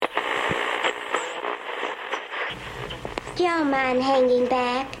you don't mind hanging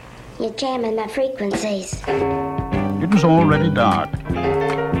back, you're jamming my frequencies. It was already dark,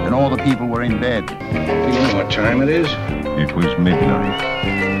 and all the people were in bed. Do you know what time it is? It was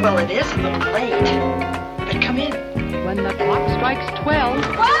midnight. Well, it is a little late, but come in. When the clock strikes 12.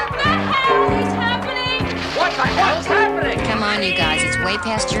 What the hell is happening? What the hell's happening? Come on, you guys. It's way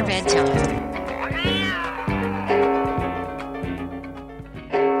past your bedtime.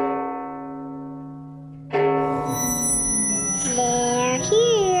 They're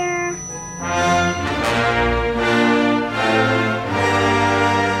here.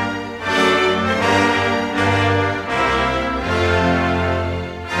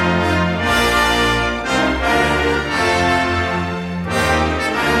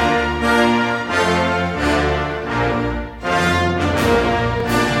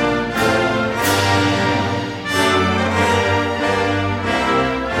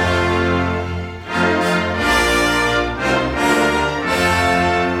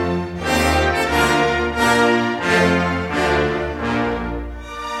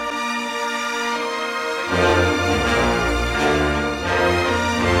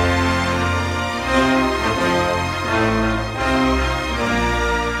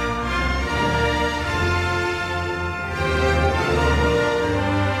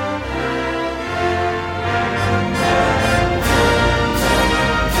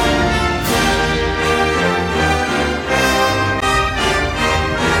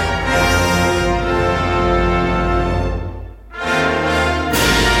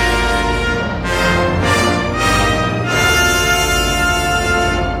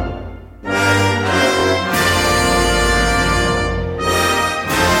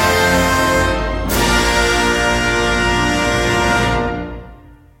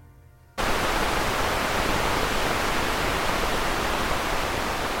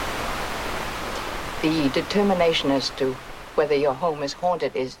 The determination as to whether your home is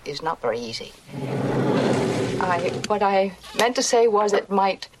haunted is not very easy. What I meant to say was it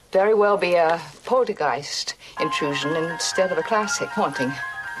might very well be a poltergeist intrusion instead of a classic haunting.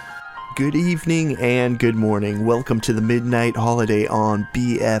 Good evening and good morning. Welcome to the Midnight Holiday on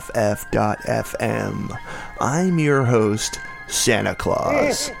BFF.FM. I'm your host, Santa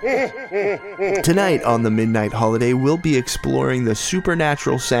Claus. Tonight on the Midnight Holiday, we'll be exploring the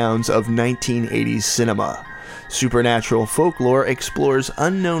supernatural sounds of 1980s cinema. Supernatural folklore explores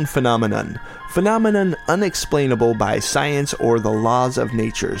unknown phenomenon unexplainable by science or the laws of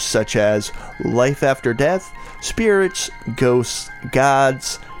nature, such as life after death, spirits, ghosts,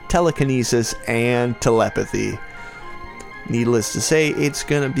 gods, telekinesis, and telepathy. Needless to say, it's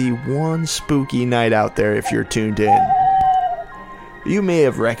gonna be one spooky night out there if you're tuned in. You may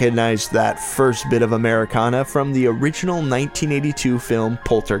have recognized that first bit of Americana from the original 1982 film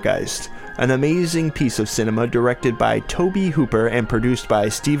Poltergeist, an amazing piece of cinema directed by Tobe Hooper and produced by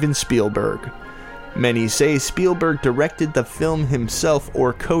Steven Spielberg. Many say Spielberg directed the film himself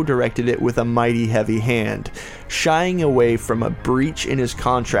or co-directed it with a mighty heavy hand, shying away from a breach in his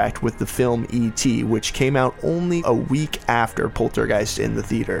contract with the film E.T., which came out only a week after Poltergeist in the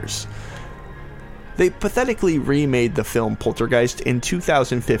theaters. They pathetically remade the film Poltergeist in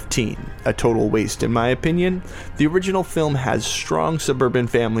 2015, a total waste in my opinion. The original film has strong suburban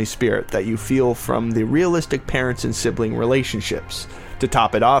family spirit that you feel from the realistic parents and sibling relationships. To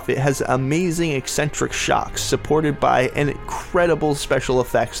top it off, it has amazing eccentric shocks supported by an incredible special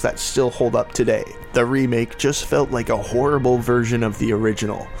effects that still hold up today. The remake just felt like a horrible version of the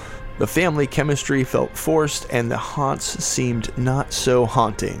original. The family chemistry felt forced and the haunts seemed not so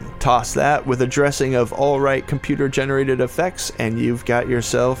haunting. Toss that with a dressing of alright computer-generated effects and you've got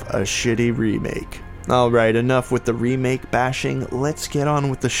yourself a shitty remake. Alright, enough with the remake bashing, let's get on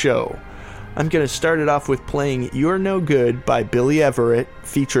with the show. I'm going to start it off with playing You're No Good by Billy Everett,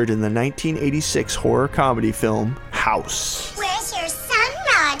 featured in the 1986 horror comedy film House. Where's your son,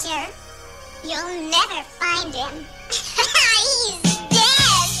 Roger? You'll never find him. He's dead.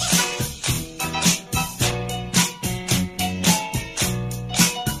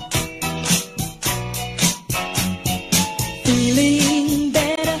 Feeling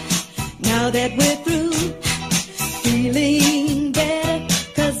better now that we're through. Feeling better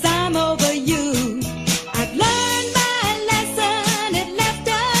 'cause I'm over you. I've learned my lesson, it left a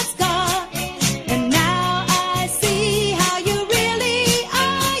scar, and now I see how you really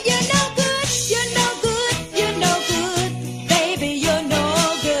are. You're no good, you're no good, you're no good, baby, you're no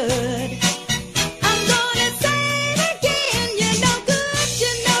good. I'm gonna say it again, you're no good,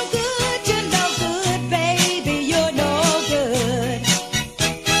 you're no good, you're no good, baby, you're no good.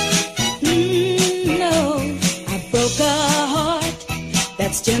 No, I broke a heart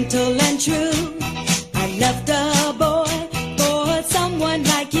that's gentle and true. I left a boy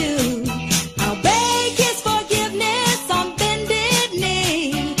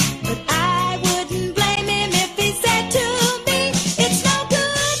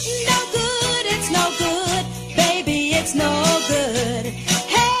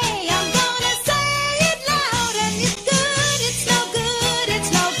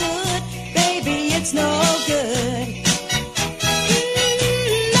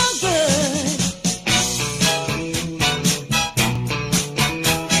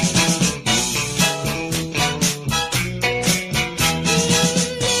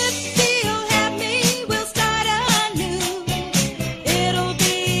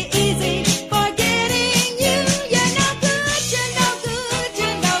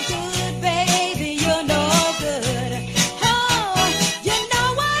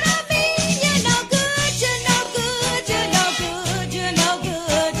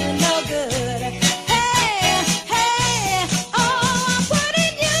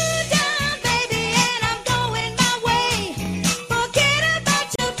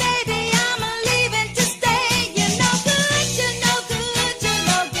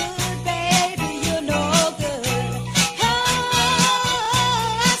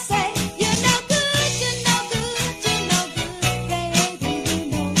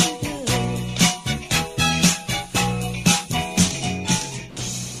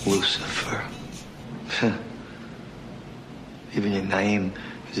Lucifer. Even your name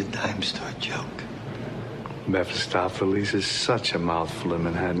is a dime store joke. Mephistopheles is such a mouthful of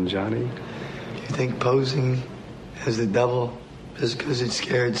Manhattan, Johnny. Do you think posing as the devil just because it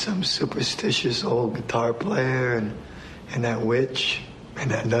scared some superstitious old guitar player and that witch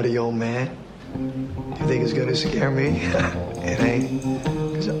and that nutty old man? Do you think it's gonna scare me? It ain't.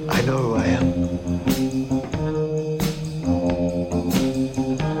 Because I know who I am.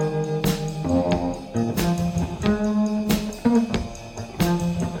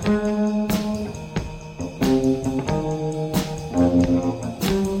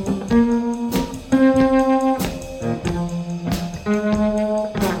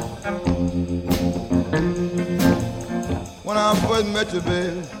 When I first met you,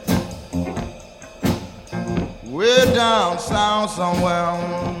 baby, way down south somewhere.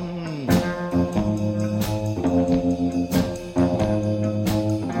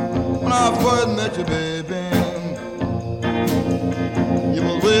 When I first met you, baby, you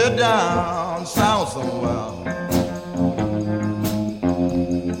was way down south somewhere.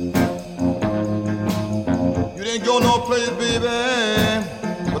 You didn't go no place, baby,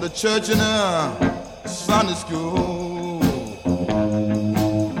 but the church and the Sunday school.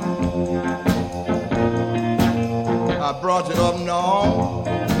 I brought you up north,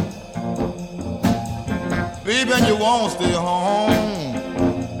 baby, and you won't stay home.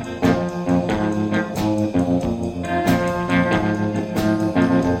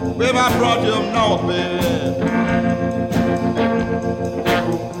 Baby, I brought you up north, baby,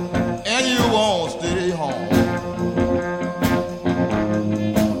 and you won't stay home.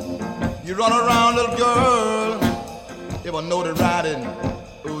 You run around, little girl, if I know the riding,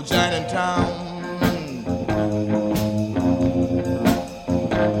 old giant in town.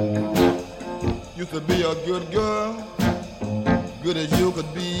 You could be a good girl, good as you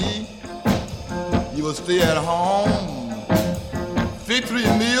could be. You would stay at home, feed 3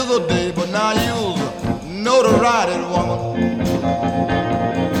 meals a day, but now you know the riding woman,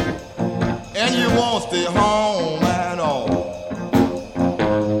 and you won't stay home at all.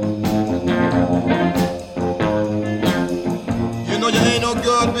 You know you ain't no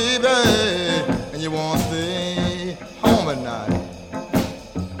good, baby, and you won't stay home at night.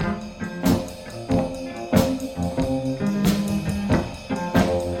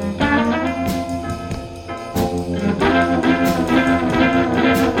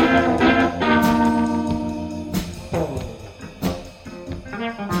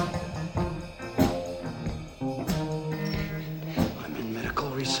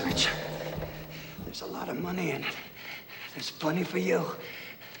 Plenty for you.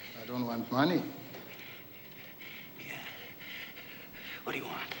 I don't want money. Yeah. What do you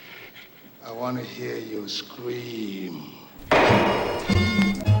want? I want to hear you scream.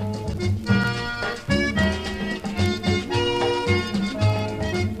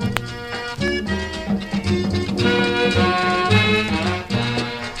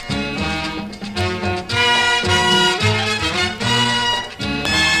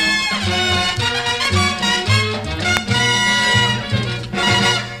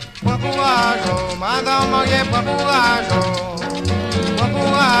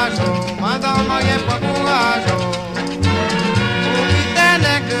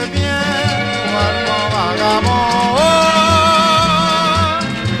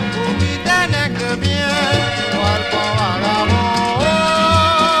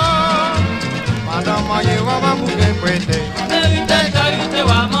 En vérité, charité, ou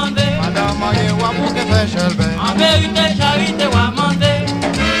amender. En vérité, charité, ou amender.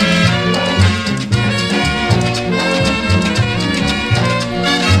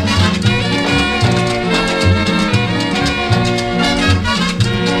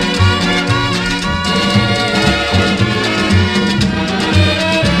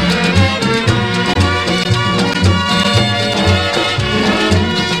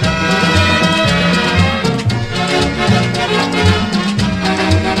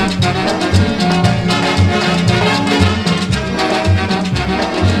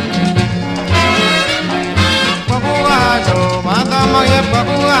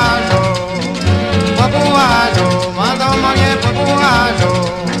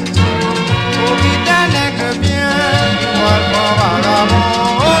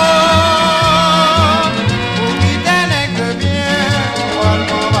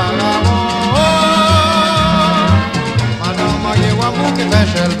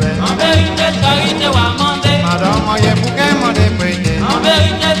 Madame, marié pour qu'elle m'en déprêté. En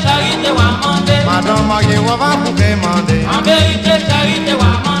vérité, charité, ou amender. Madame, marié, ou avant pour qu'elle m'en dé. En vérité, charité, ou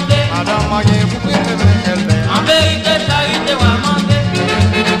amender. Madame, marié pour qu'elle m'en dé. En vérité, charité, ou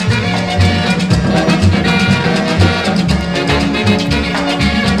amender.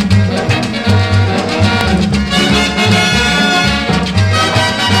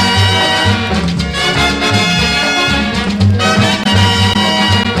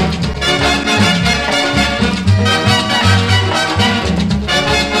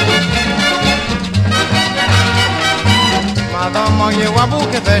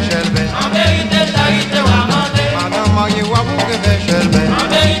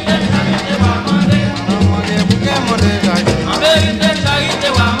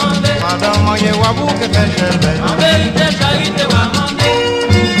 wabou que fait chelbe. En vérité, charité, wa mandé.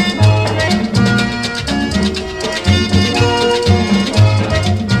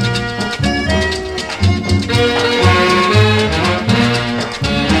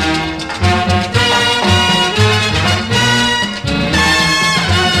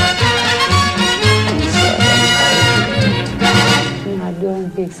 Don't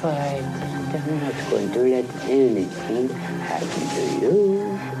be frightened. I'm not going to let anything happen to you.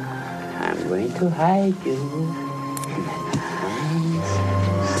 I'm going to hide you in an arms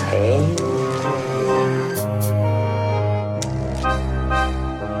safe.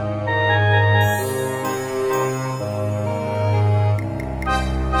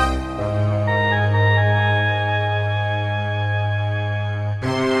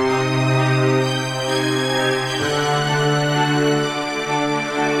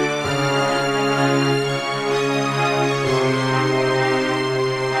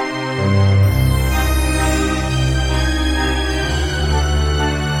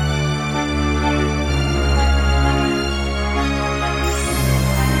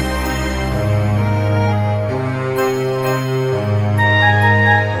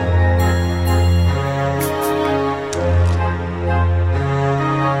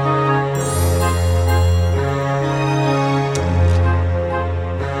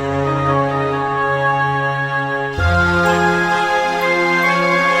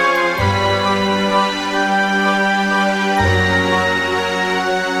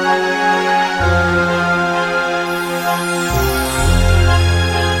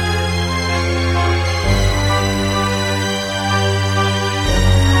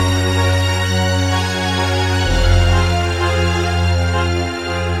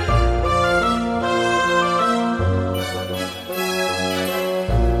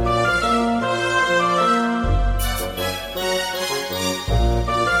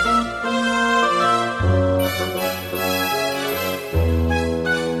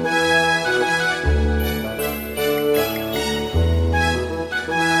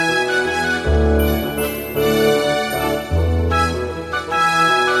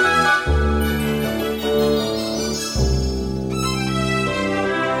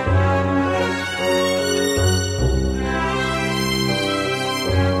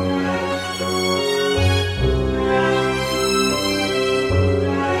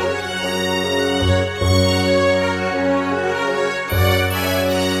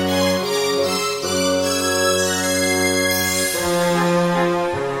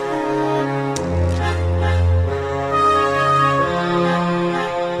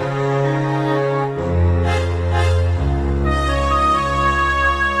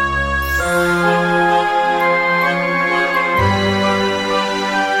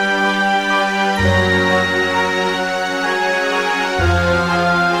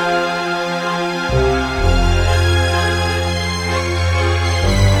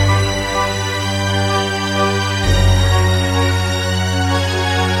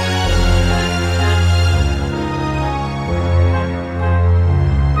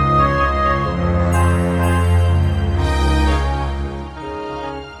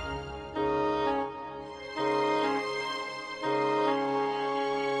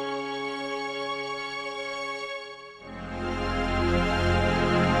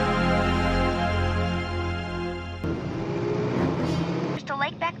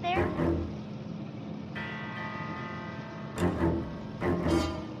 lake back there?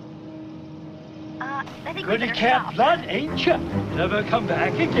 I think Goody cat blood, ain't you? Never come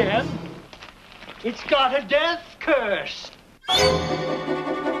back again. It's got a death curse.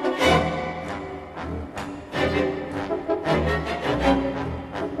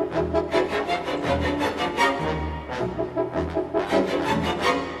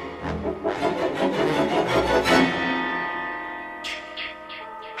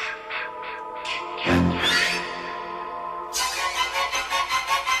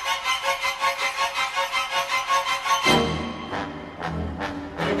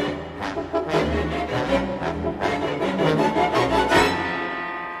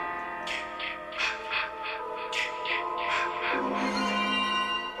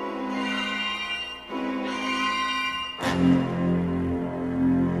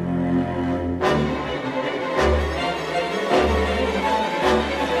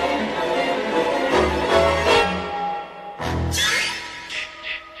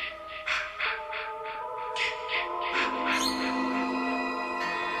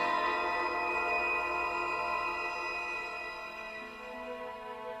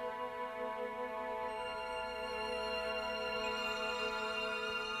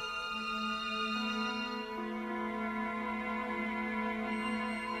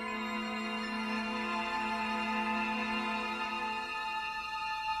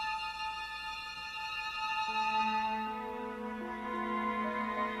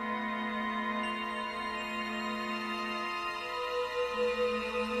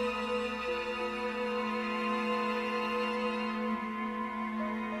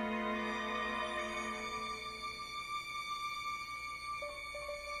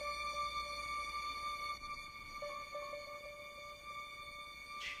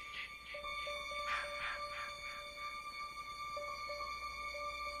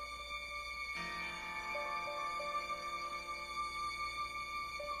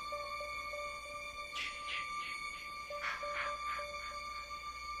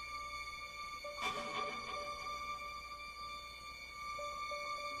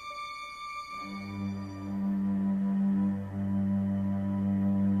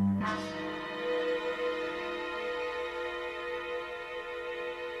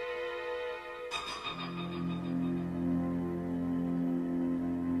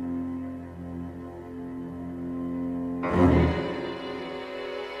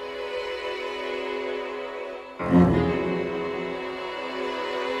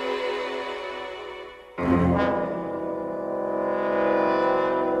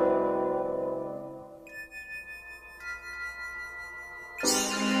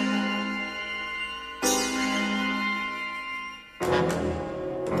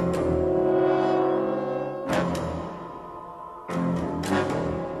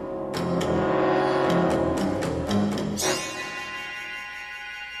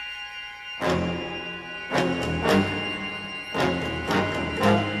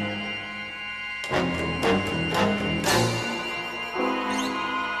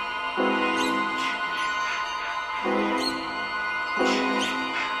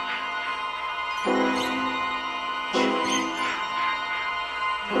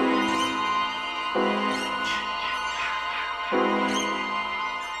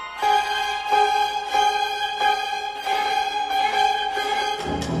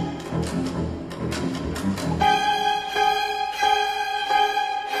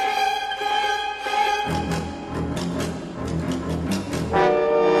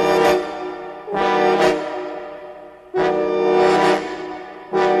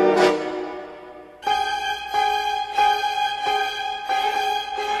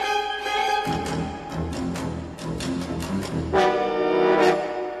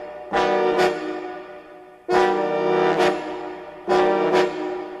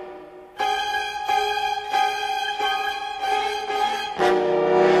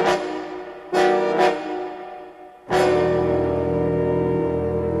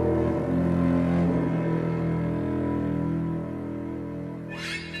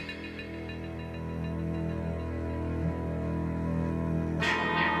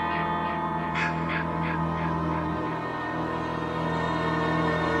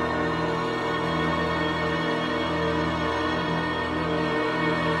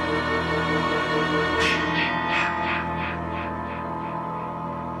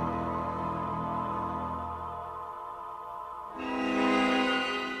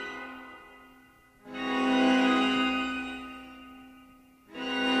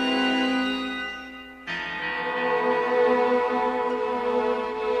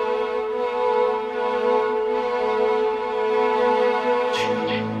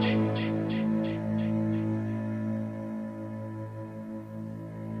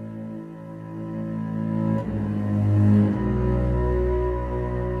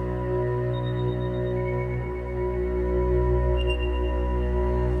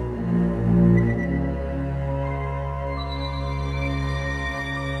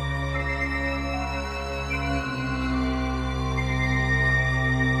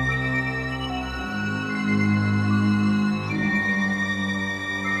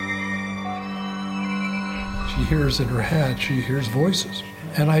 hears in her head, she hears voices.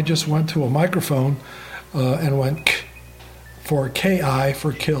 And I just went to a microphone and went K for K-I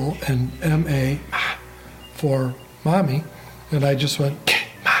for kill and M-A for mommy. And I just went K,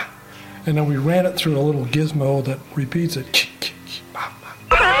 ma. And then we ran it through a little gizmo that repeats it. K, K, K, ma, ma.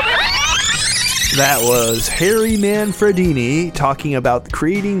 That was Harry Manfredini talking about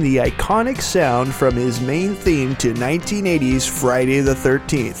creating the iconic sound from his main theme to 1980's Friday the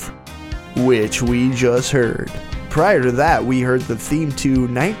 13th, which we just heard. Prior to that, we heard the theme to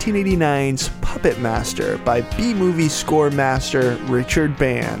 1989's Puppet Master by B-movie score master Richard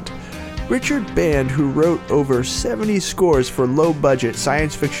Band. Richard Band, who wrote over 70 scores for low-budget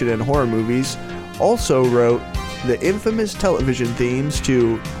science fiction and horror movies, also wrote the infamous television themes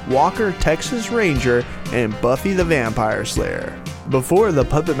to Walker, Texas Ranger and Buffy the Vampire Slayer. Before the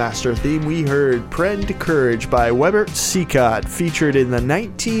Puppet Master theme, we heard Prend Courage by Webert Seacott, featured in the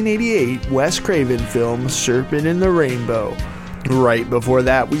 1988 Wes Craven film Serpent in the Rainbow. Right before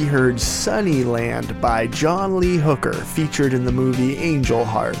that, we heard Sunnyland by John Lee Hooker, featured in the movie Angel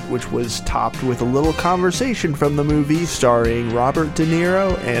Heart, which was topped with a little conversation from the movie starring Robert De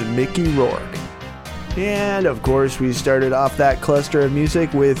Niro and Mickey Rourke. And of course, we started off that cluster of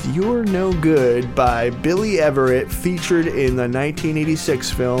music with You're No Good by Billy Everett, featured in the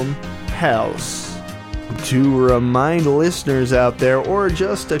 1986 film House. To remind listeners out there, or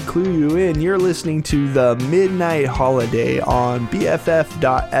just to clue you in, you're listening to The Midnight Holiday on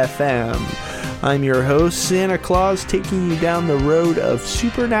BFF.FM. I'm your host, Santa Claus, taking you down the road of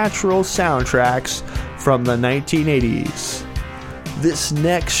supernatural soundtracks from the 1980s. This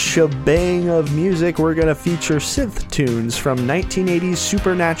next shebang of music, we're going to feature synth tunes from 1980s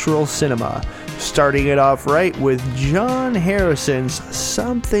supernatural cinema, starting it off right with John Harrison's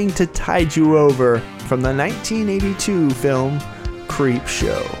Something to Tide You Over from the 1982 film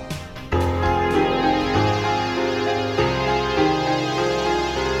Creepshow.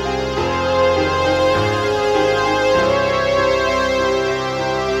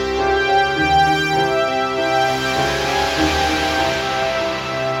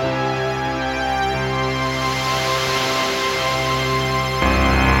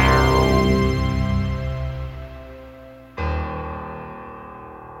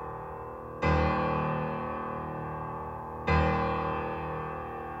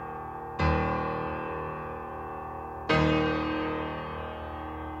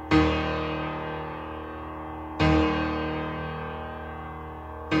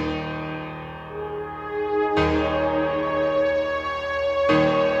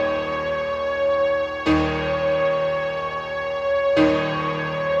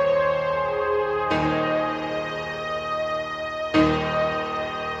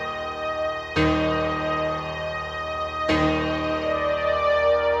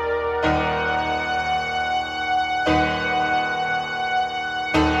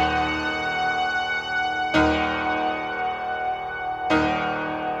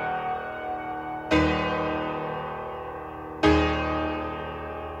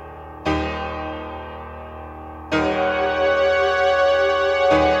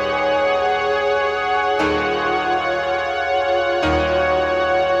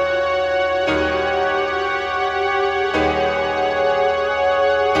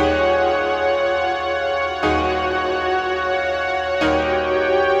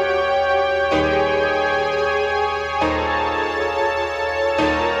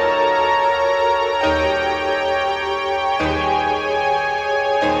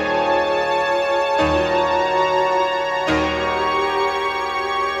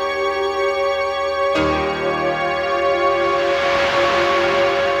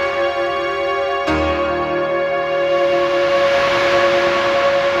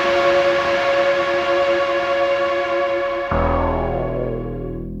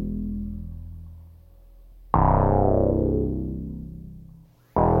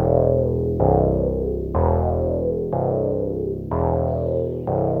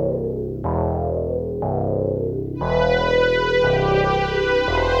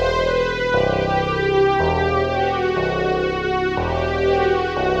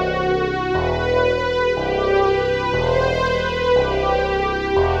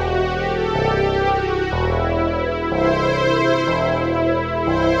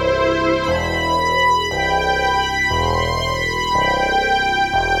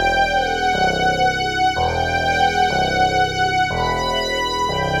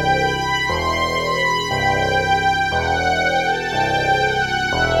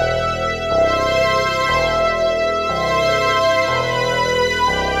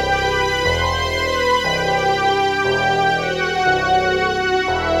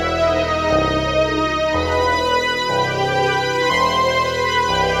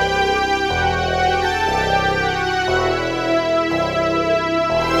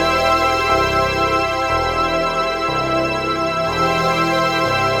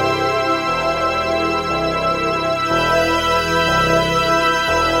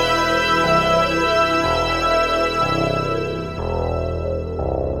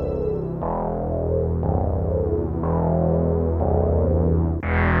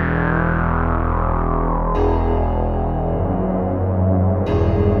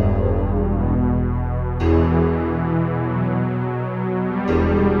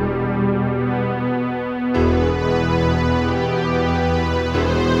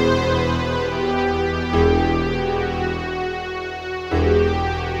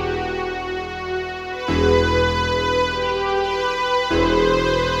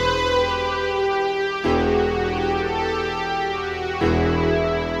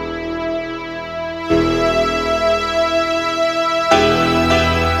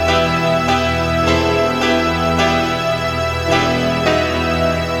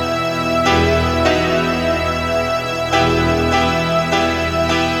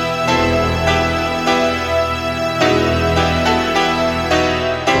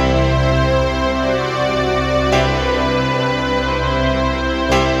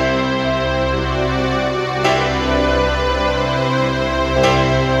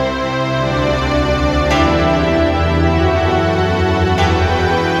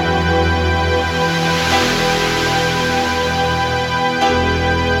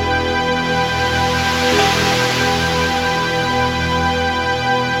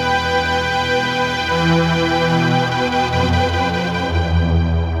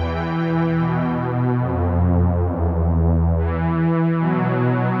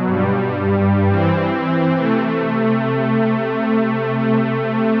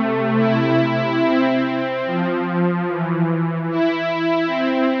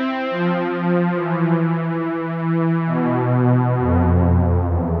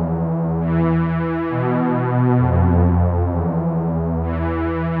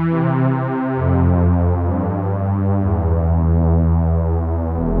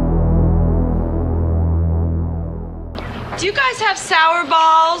 Do you guys have sour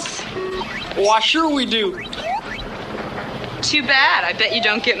balls? Why, sure we do. Too bad. I bet you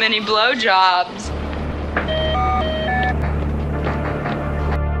don't get many blowjobs.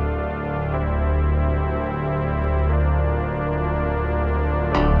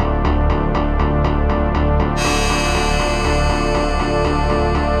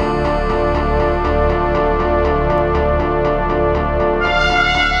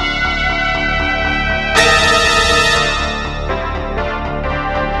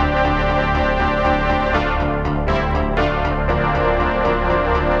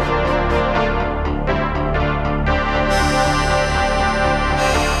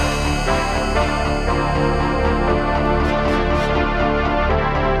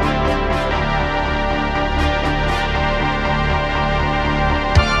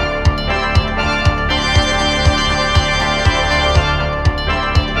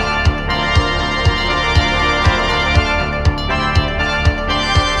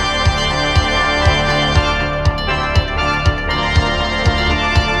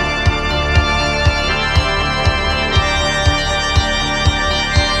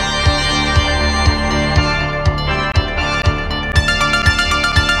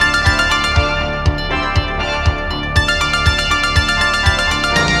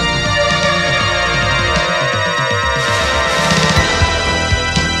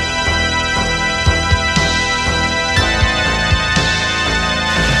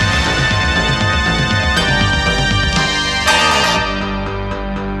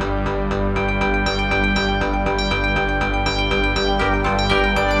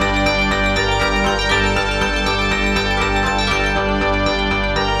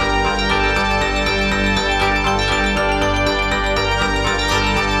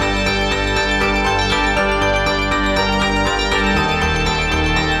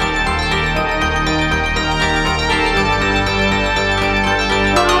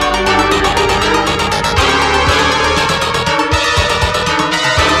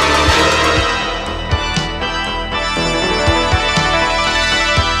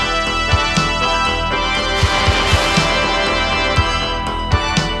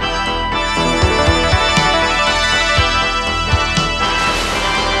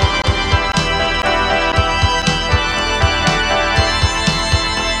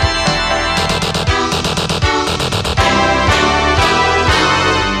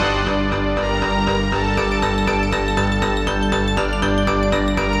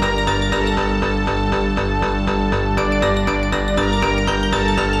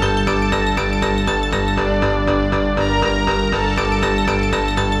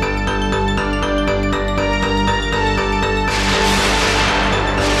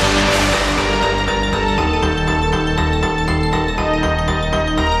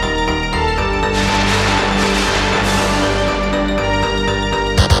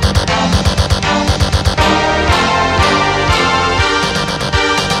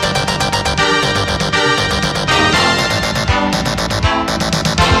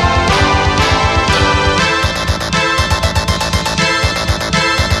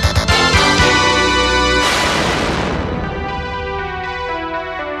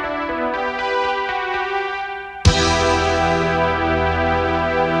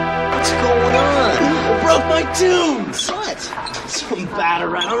 Tunes! What? Some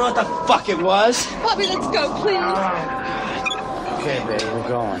batter. I don't know what the fuck it was. Bobby, let's go, please. Okay, baby, we're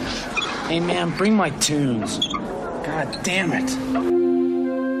going. Hey, man, bring my tunes. God damn it.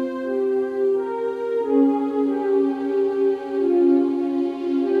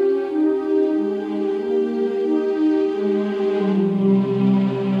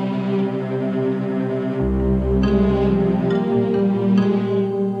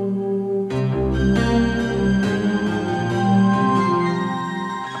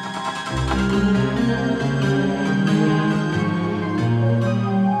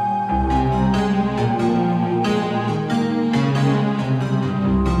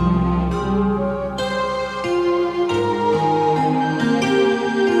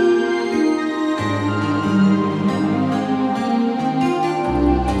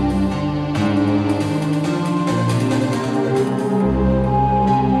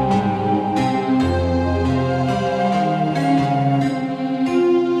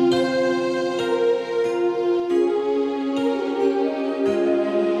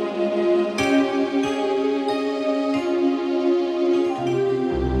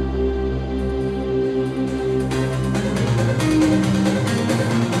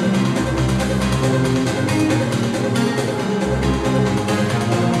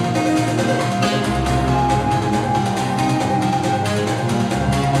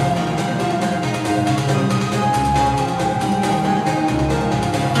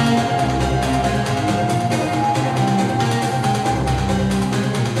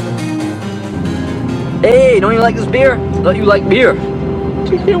 Hey, don't you like this beer? I thought you liked beer.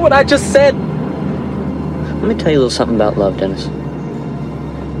 Did you hear what I just said? Let me tell you a little something about love, Dennis.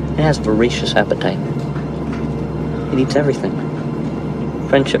 It has voracious appetite. It eats everything.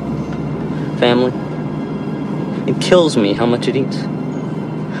 Friendship, family. It kills me how much it eats.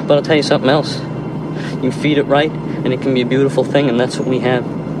 But I'll tell you something else. You feed it right, and it can be a beautiful thing, and that's what we have.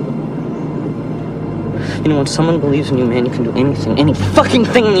 You know, when someone believes in you, man, you can do anything, any fucking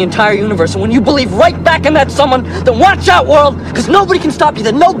thing in the entire universe. And when you believe right back in that someone, then watch out, world, because nobody can stop you.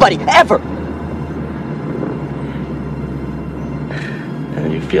 Then nobody, ever.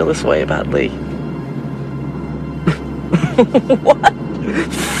 And you feel this way about Lee? What?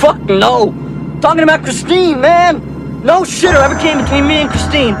 Fuck no. Talking about Christine, man. No shitter ever came between me and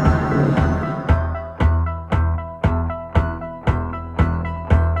Christine.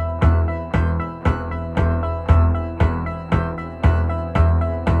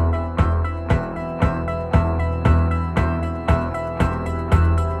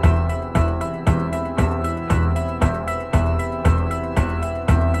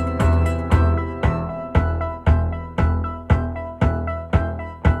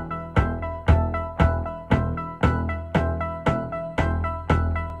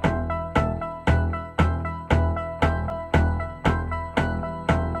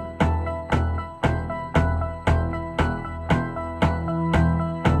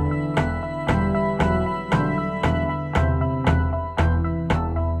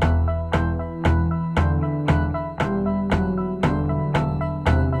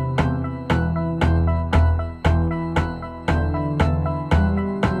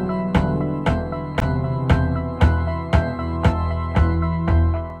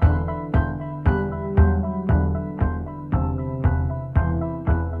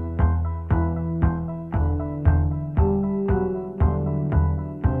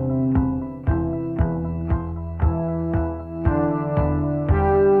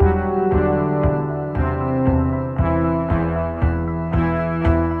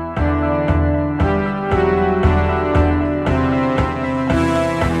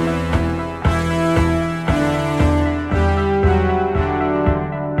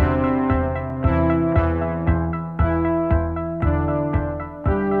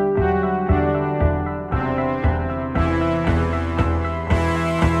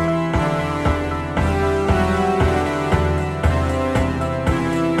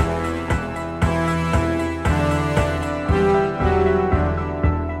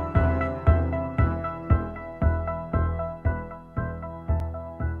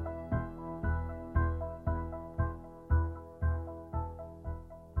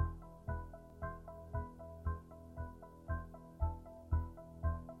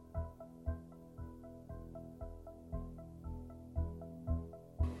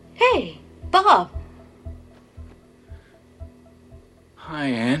 Hey, Bob. Hi,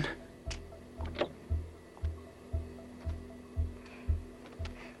 Ann.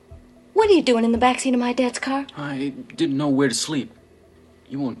 What are you doing in the backseat of my dad's car? I didn't know where to sleep.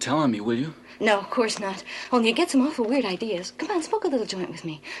 You won't tell on me, will you? No, of course not. Only you get some awful weird ideas. Come on, smoke a little joint with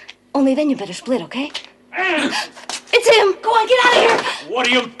me. Only then you better split, okay? It's him! Go on, get out of here! What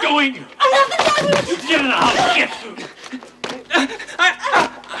are you doing? I'm not the dog! You get in the house! Get!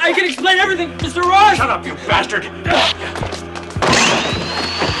 I can explain everything, Mr. Ross! Shut up, you bastard!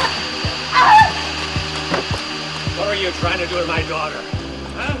 What are you trying to do with my daughter?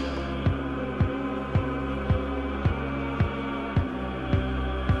 Huh?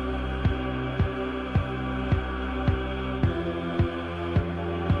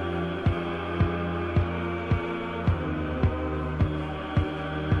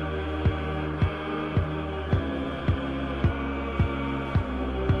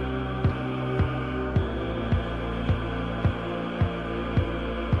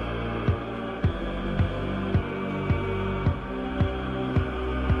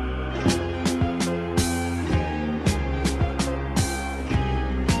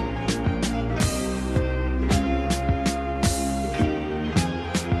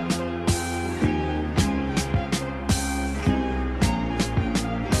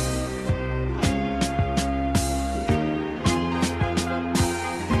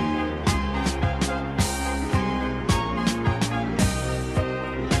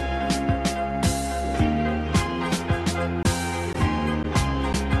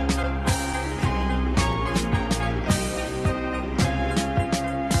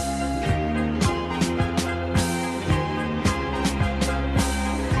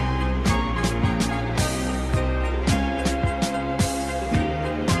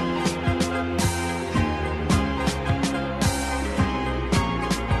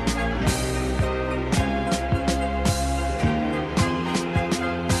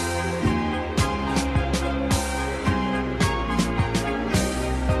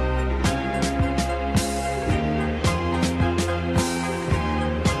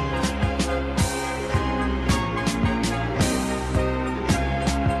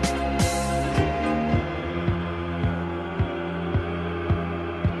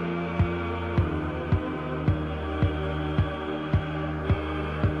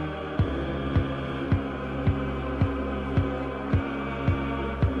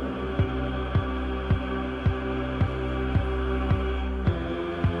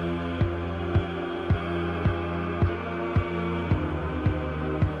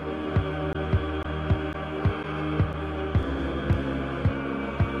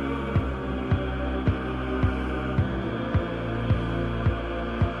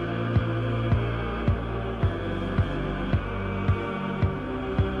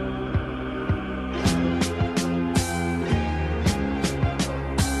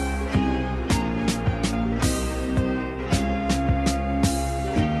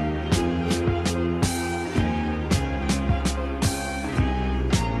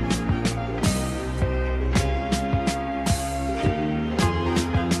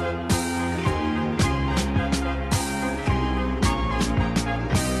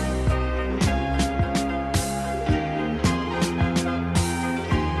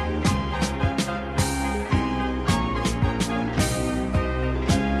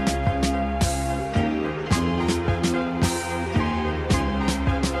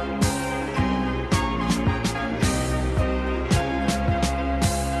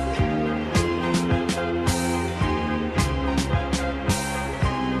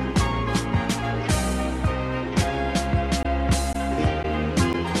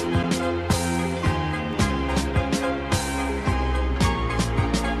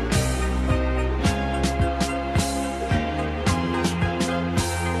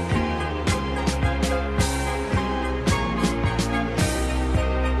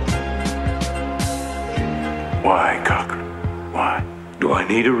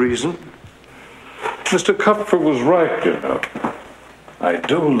 need a reason? Mr. Cuthbert was right, you know. I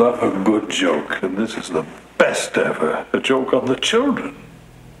do love a good joke, and this is the best ever. A joke on the children.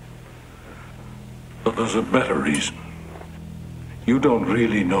 But there's a better reason. You don't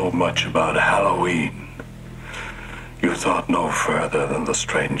really know much about Halloween. You thought no further than the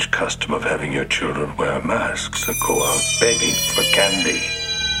strange custom of having your children wear masks and go out begging for candy.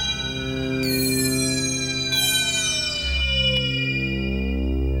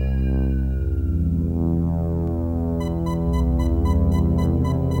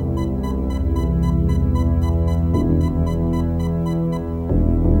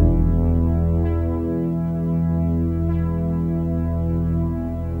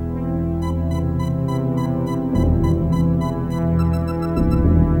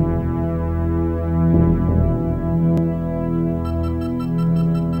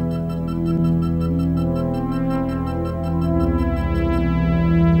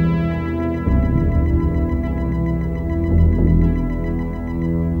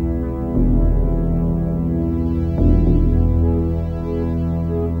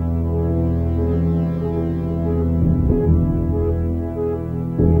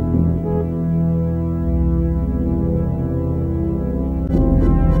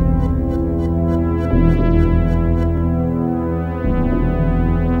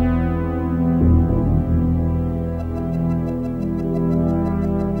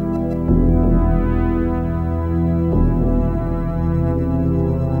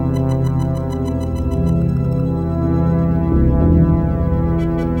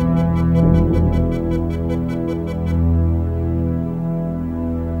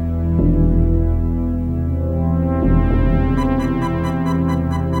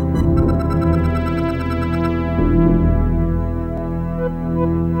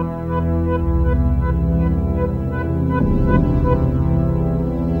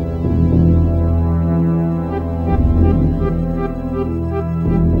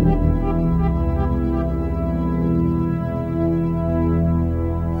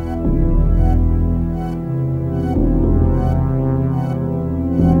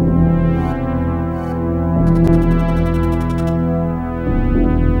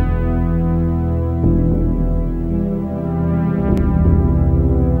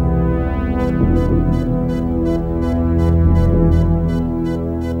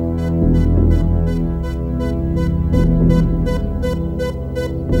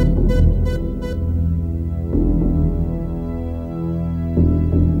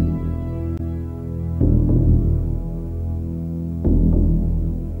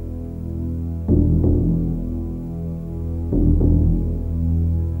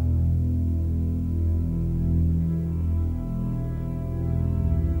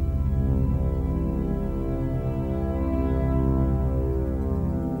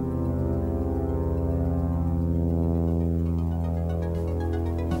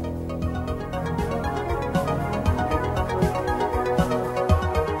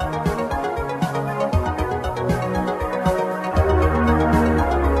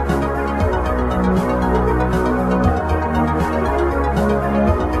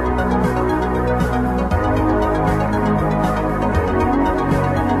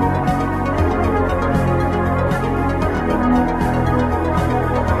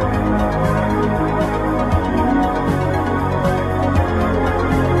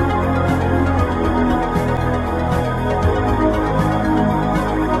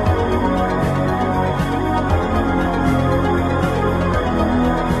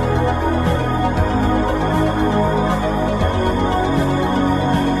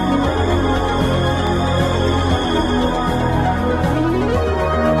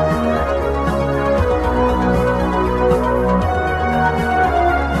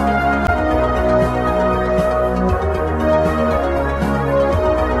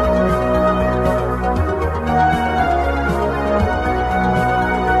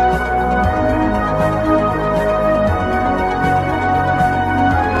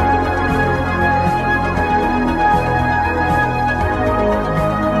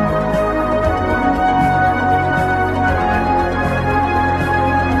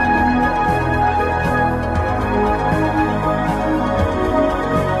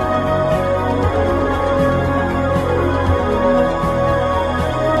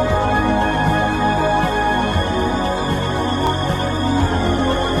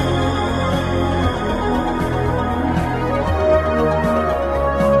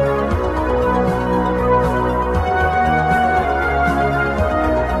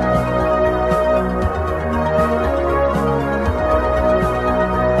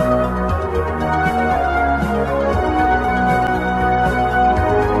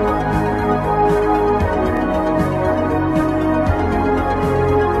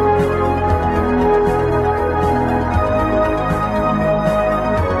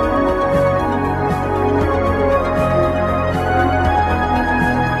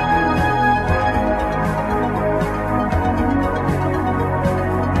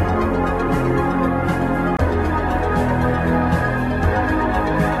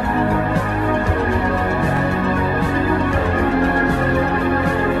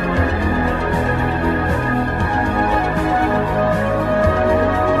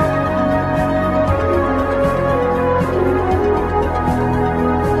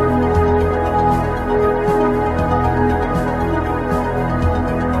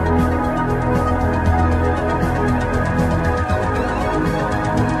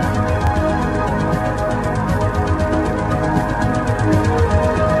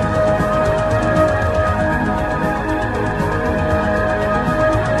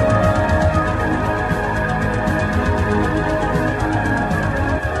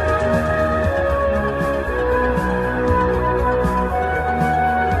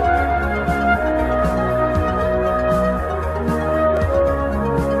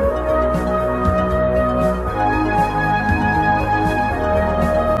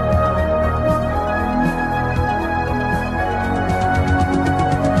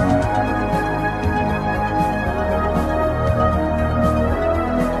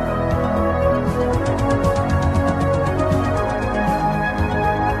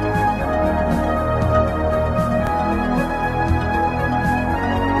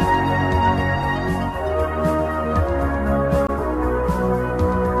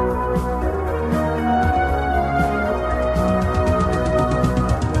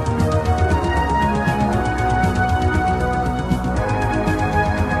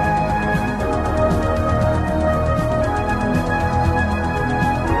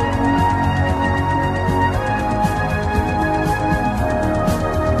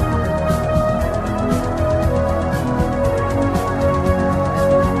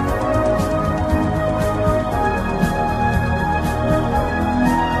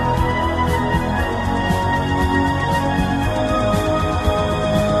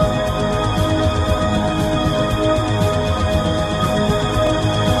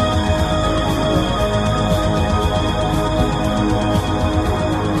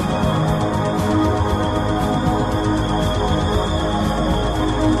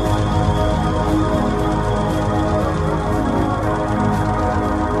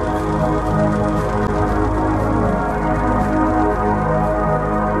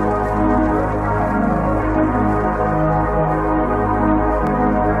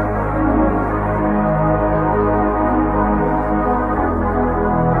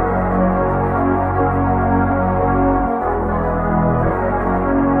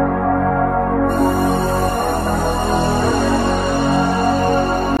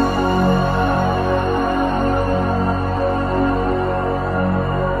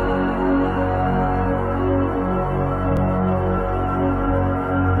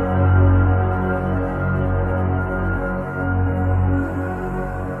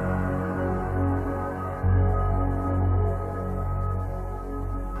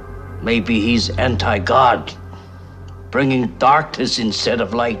 Maybe he's anti-God, bringing darkness instead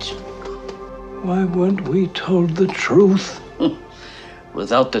of light. Why weren't we told the truth?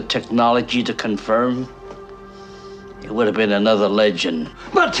 Without the technology to confirm, it would have been another legend.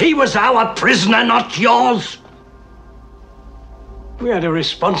 But he was our prisoner, not yours. We had a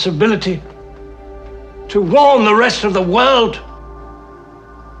responsibility to warn the rest of the world.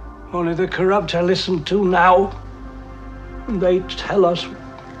 Only the corrupt are listened to now. And they tell us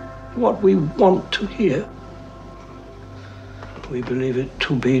what we want to hear. We believe it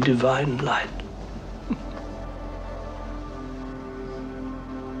to be divine light.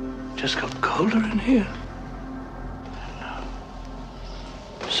 Just got colder in here.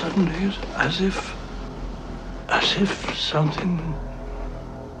 Suddenly, as if something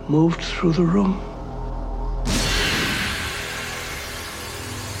moved through the room.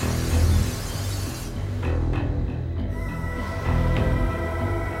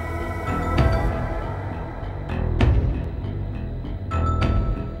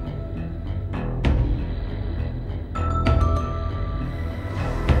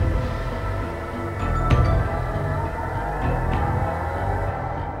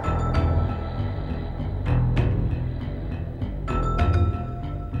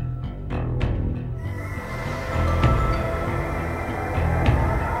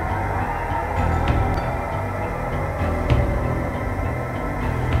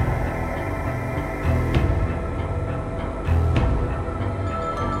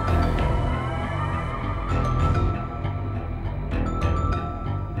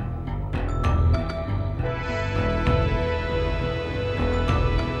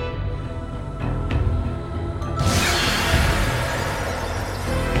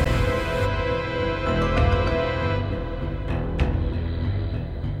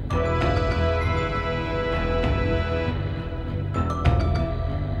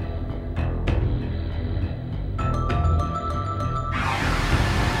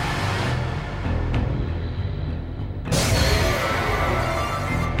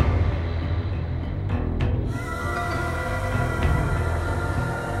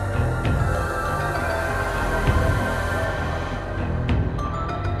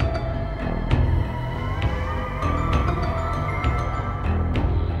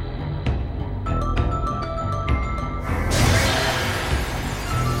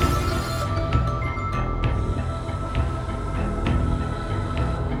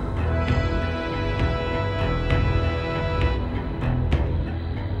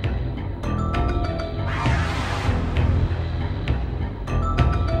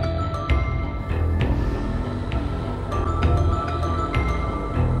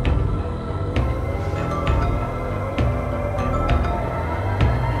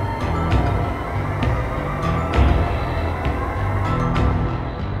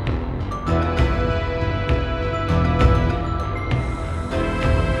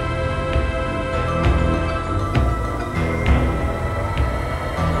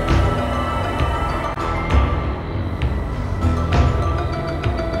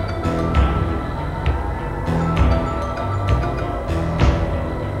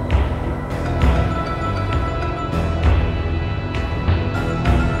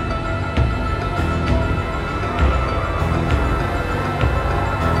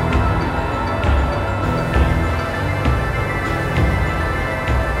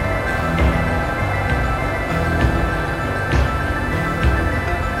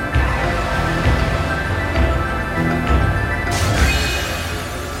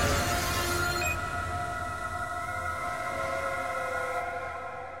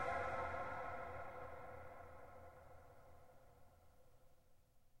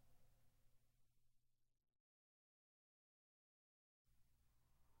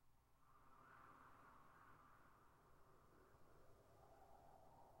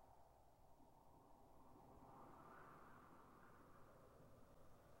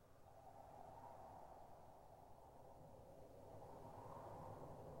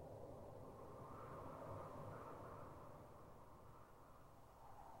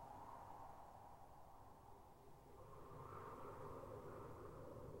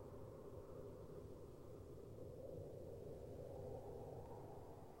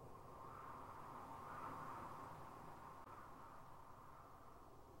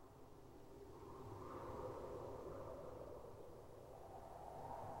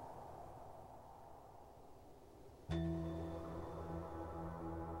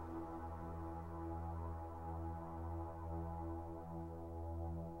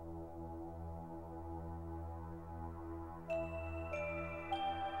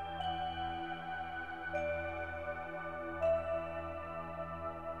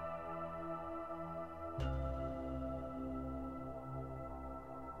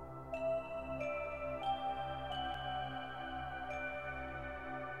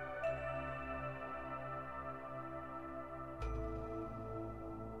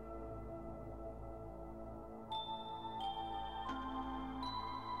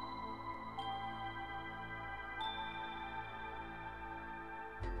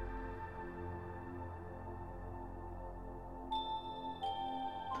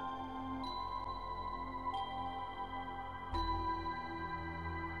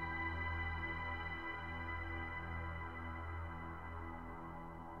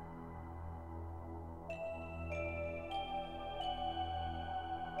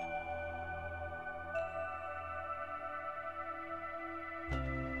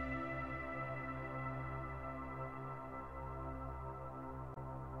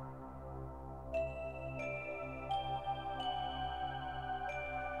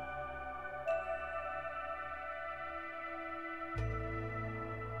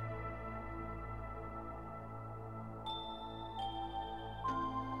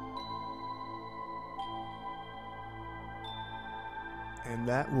 And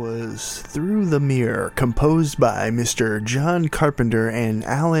that was Through the Mirror, composed by Mr. John Carpenter and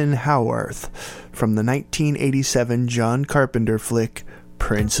Alan Howarth from the 1987 John Carpenter flick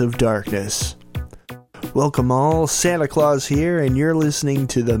Prince of Darkness. Welcome all, Santa Claus here, and you're listening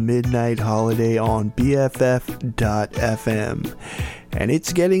to the Midnight Holiday on BFF.FM. And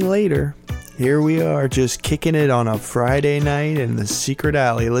it's getting later. Here we are, just kicking it on a Friday night in the secret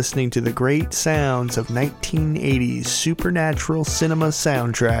alley, listening to the great sounds of 1980s supernatural cinema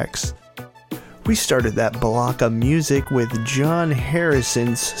soundtracks. We started that block of music with John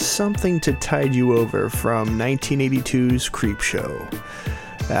Harrison's Something to Tide You Over from 1982's Creepshow.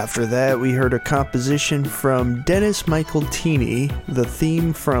 After that, we heard a composition from Dennis Michaeltini, the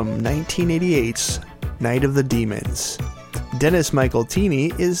theme from 1988's Night of the Demons. Dennis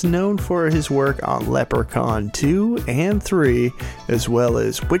Michaeltini is known for his work on Leprechaun 2 and 3, as well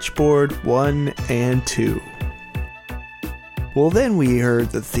as Witchboard 1 and 2. Well, then we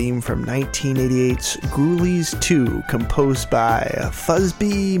heard the theme from 1988's Ghoulies 2, composed by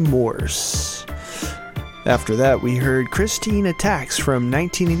Fusby Morse. After that, we heard Christine Attacks from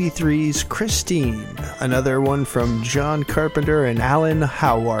 1983's Christine, another one from John Carpenter and Alan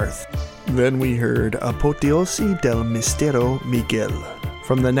Howarth. Then we heard Apoteosi del Mistero Miguel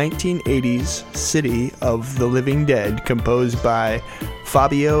from the 1980s City of the Living Dead, composed by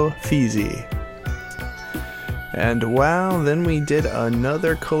Fabio Fizzi. And wow, then we did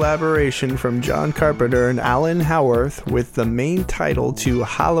another collaboration from John Carpenter and Alan Howarth with the main title to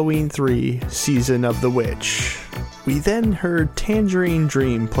Halloween 3 Season of the Witch. We then heard Tangerine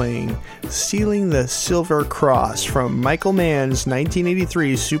Dream playing Stealing the Silver Cross from Michael Mann's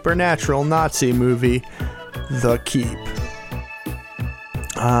 1983 supernatural Nazi movie, The Keep.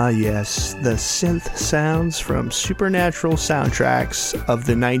 Ah yes, the synth sounds from supernatural soundtracks of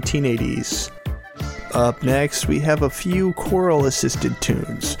the 1980s. Up next, we have a few choral-assisted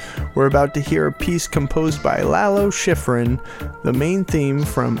tunes. We're about to hear a piece composed by Lalo Schifrin, the main theme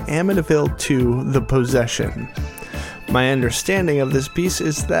from Amityville 2, The Possession. My understanding of this piece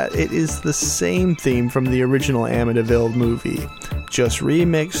is that it is the same theme from the original Amityville movie, just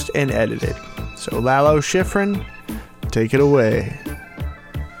remixed and edited. So Lalo Schifrin, take it away.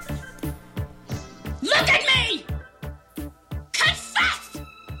 Look at me! Confess!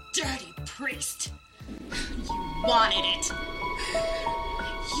 Dirty priest! You wanted it!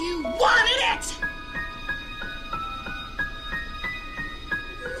 You wanted it!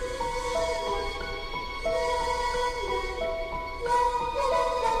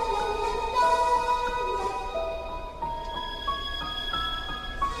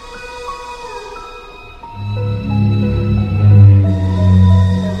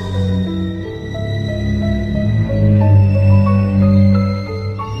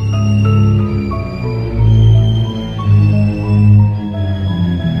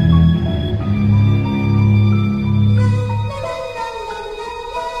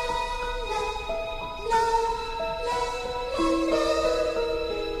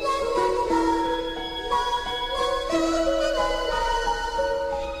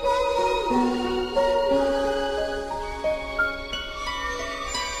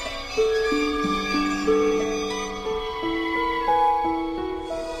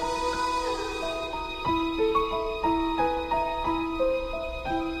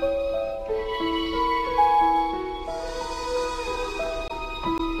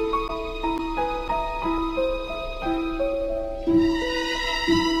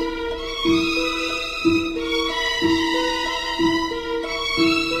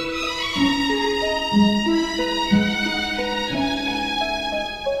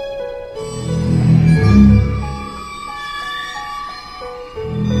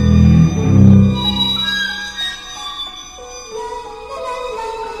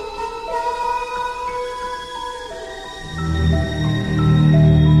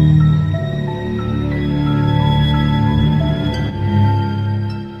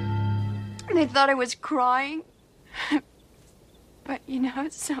 Thought I was crying. But you know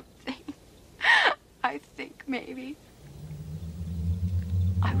something? I think maybe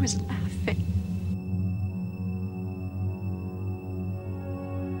I was laughing.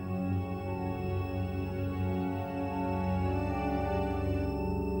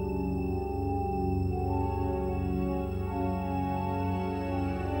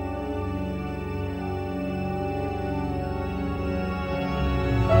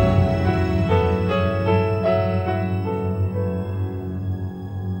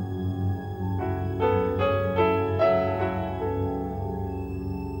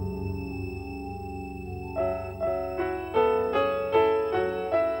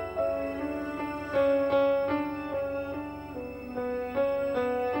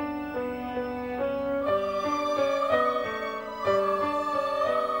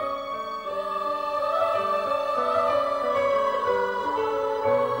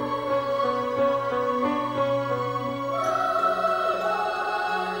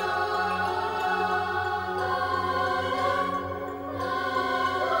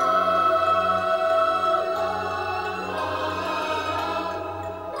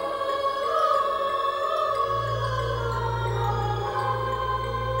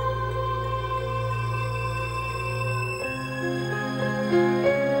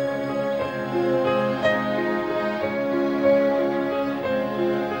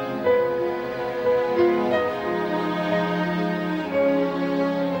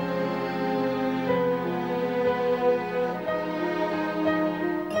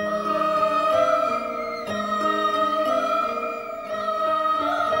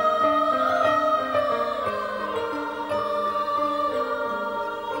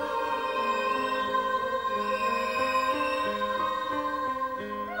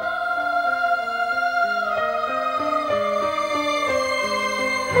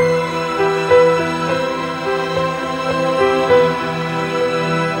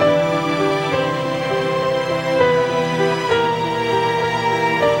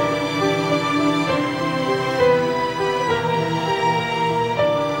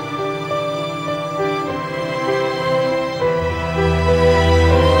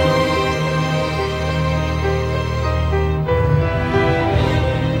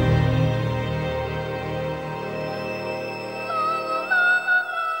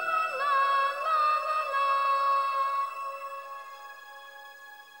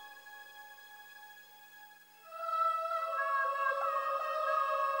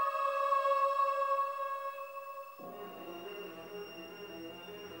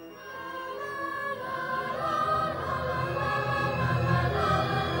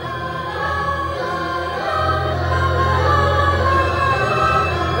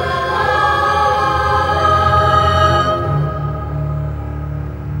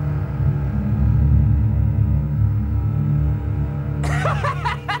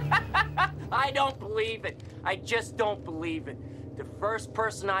 believe it. I just don't believe it. The first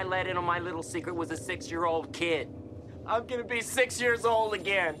person I let in on my little secret was a 6-year-old kid. I'm gonna be 6 years old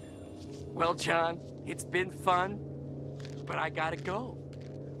again. Well, John, it's been fun, but I gotta go.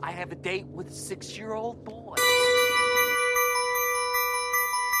 I have a date with a 6-year-old boy.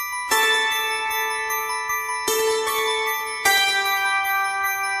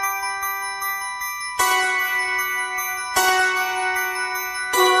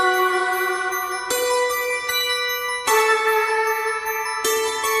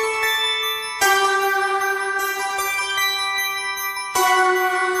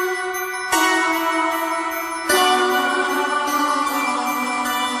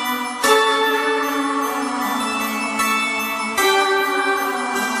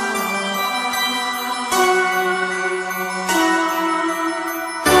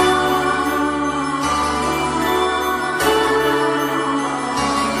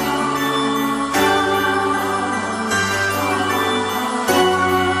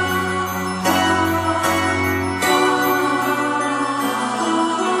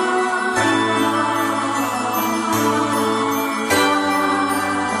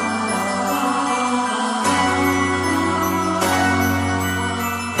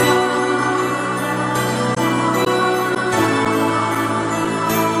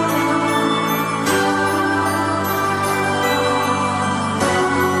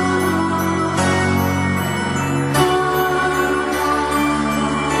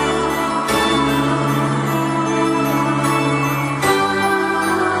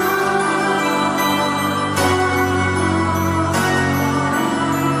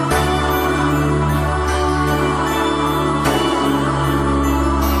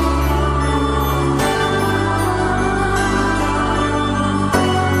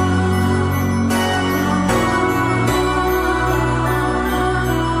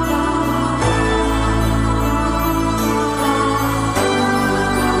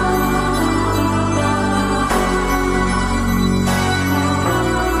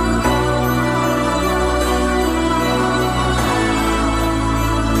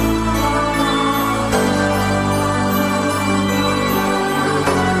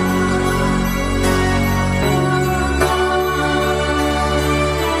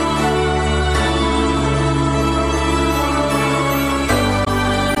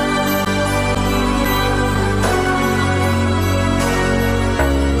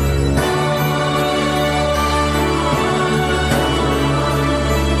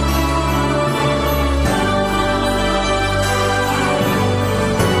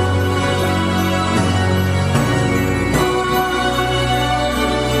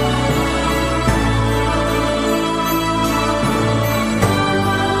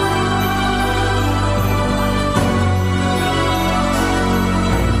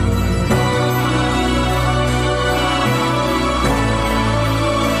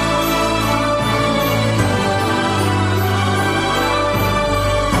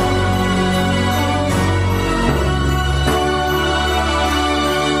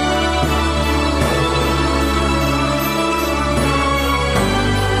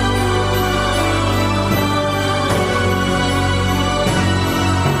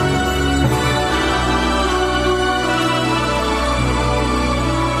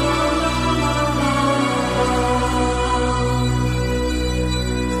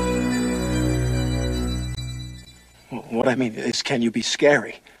 What I mean is, can you be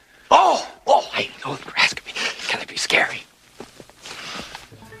scary? I know you're asking me. Can I be scary?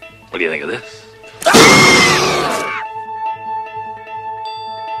 What do you think of this?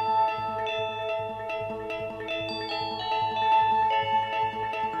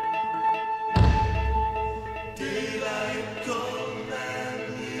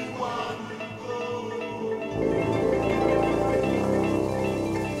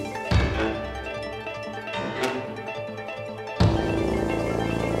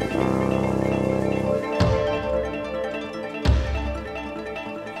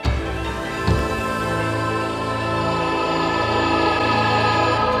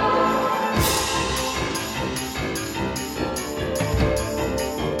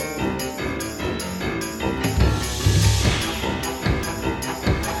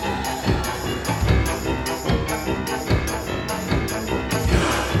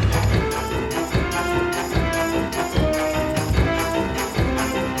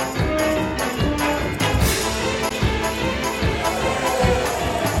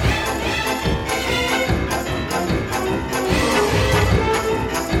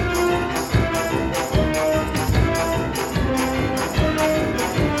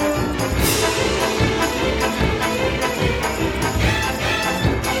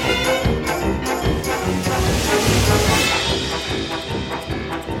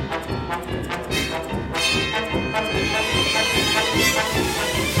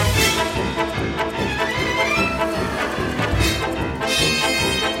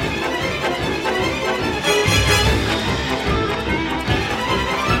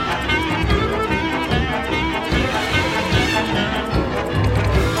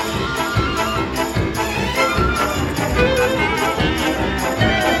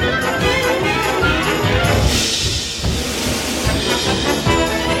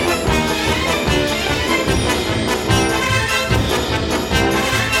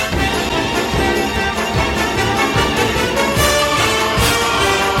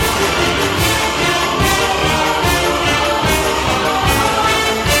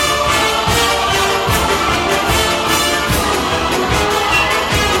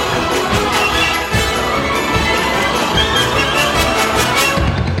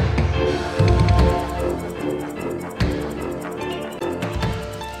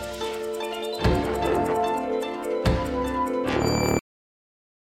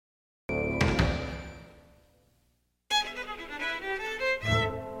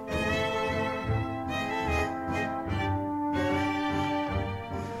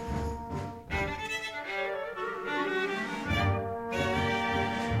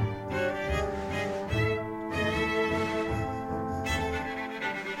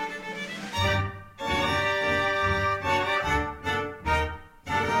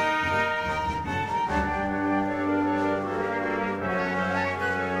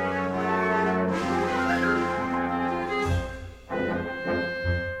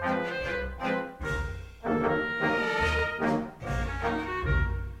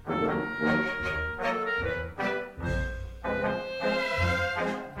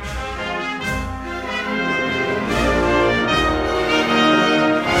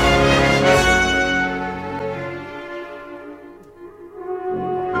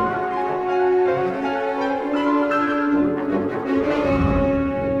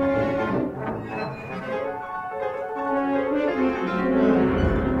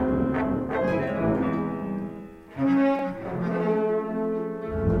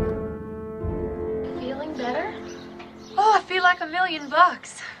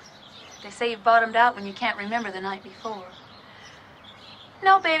 $15. They say you've bottomed out when you can't remember the night before.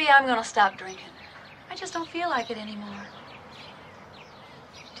 No, baby, I'm gonna stop drinking. I just don't feel like it anymore.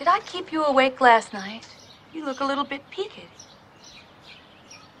 Did I keep you awake last night? You look a little bit peaked.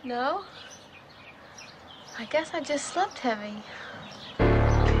 No. I guess I just slept heavy.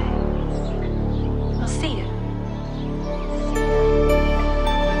 I'll see you.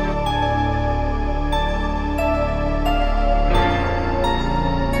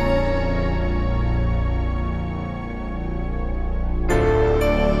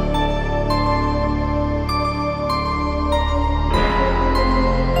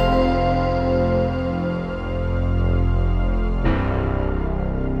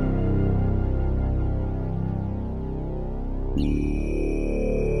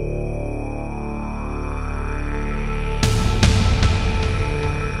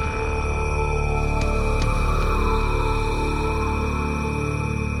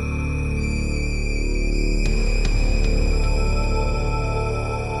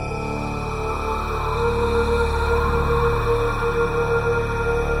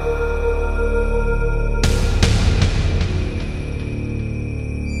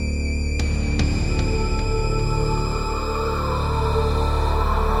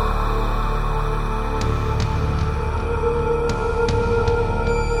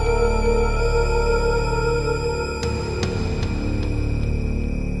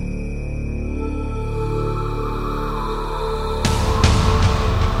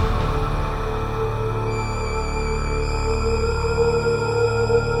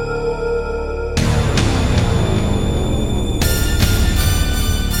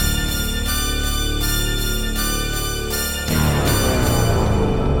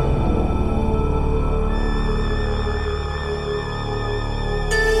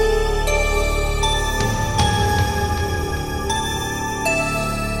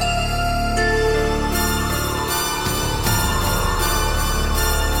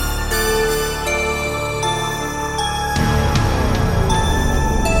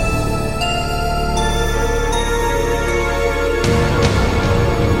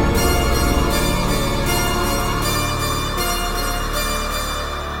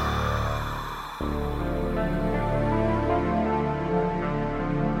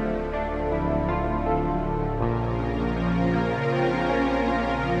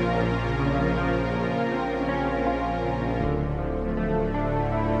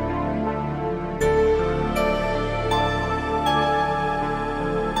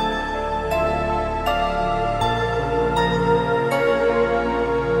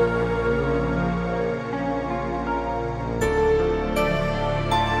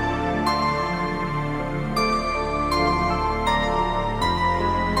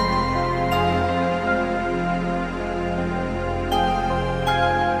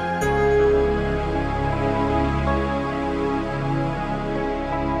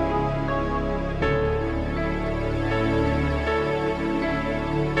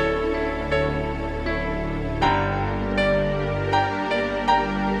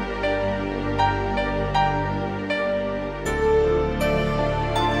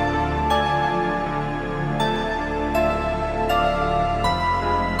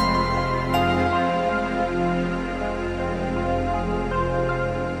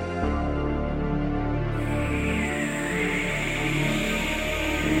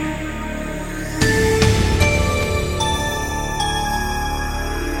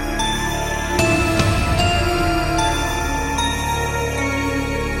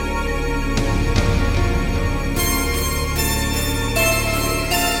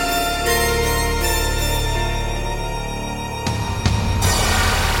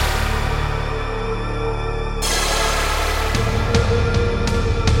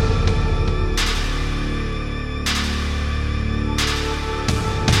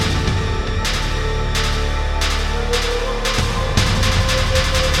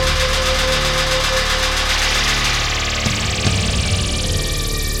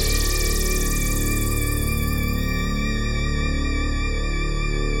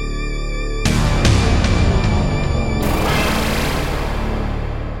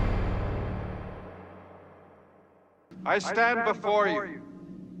 I stand before you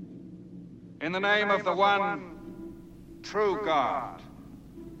in the name of the one true God,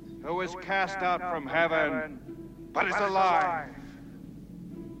 who was cast out from heaven, but is alive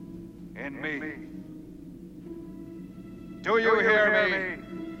in me. Do you hear me?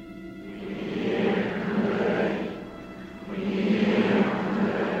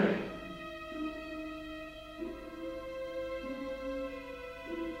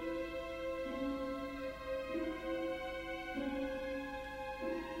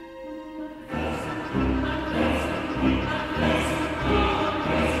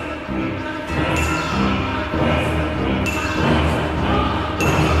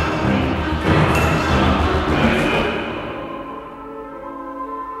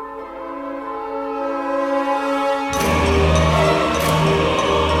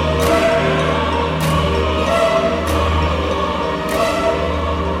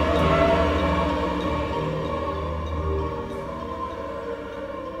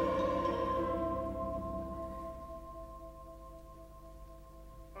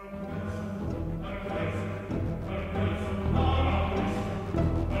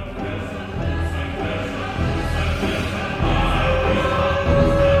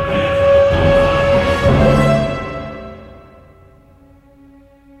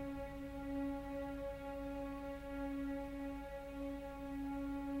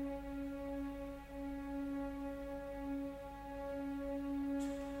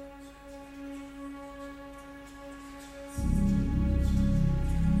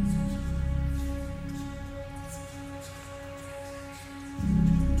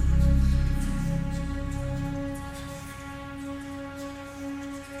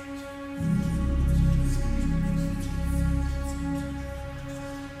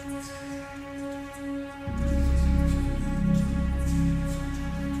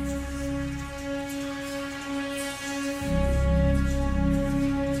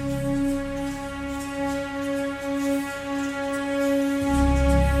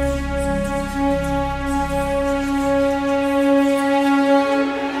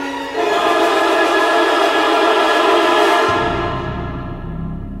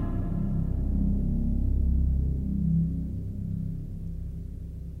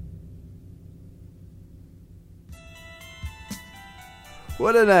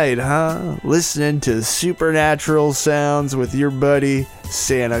 What a night, huh? Listening to supernatural sounds with your buddy,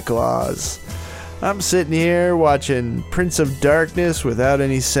 Santa Claus. I'm sitting here watching Prince of Darkness without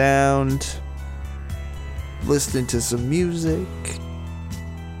any sound, listening to some music.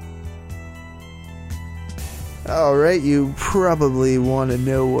 Alright, you probably want to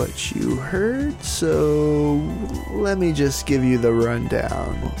know what you heard, so let me just give you the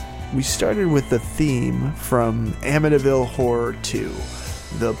rundown. We started with the theme from Amityville Horror 2,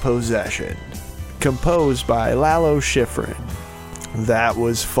 The Possession, composed by Lalo Schifrin. That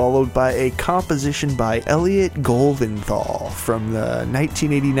was followed by a composition by Elliot Goldenthal from the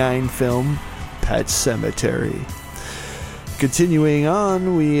 1989 film Pet Sematary. Continuing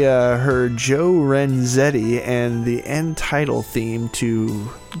on, we heard Joe Renzetti and the end title theme to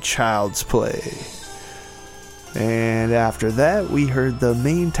Child's Play. And after that, we heard the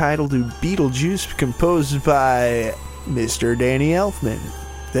main title to Beetlejuice, composed by Mr. Danny Elfman.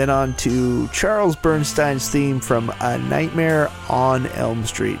 Then on to Charles Bernstein's theme from A Nightmare on Elm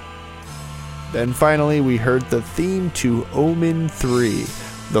Street. Then finally, we heard the theme to Omen 3,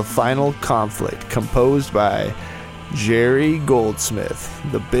 The Final Conflict, composed by Jerry Goldsmith,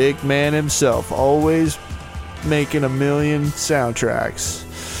 the big man himself, always making a million soundtracks.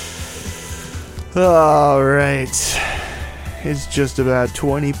 Alright, it's just about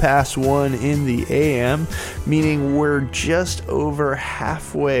 20 past 1 in the AM, meaning we're just over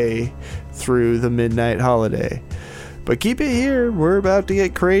halfway through the midnight holiday. But keep it here, we're about to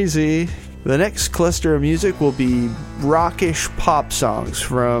get crazy. The next cluster of music will be rockish pop songs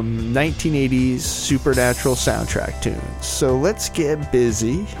from 1980s Supernatural soundtrack tunes. So let's get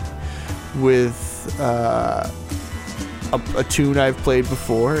busy with a tune I've played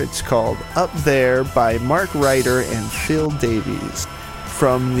before. It's called Up There by Mark Ryder and Phil Davies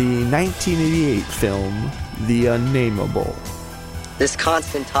from the 1988 film The Unnameable. This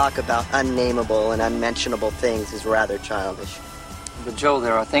constant talk about unnameable and unmentionable things is rather childish. But Joe,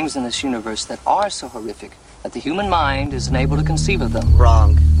 there are things in this universe that are so horrific that the human mind is unable to conceive of them.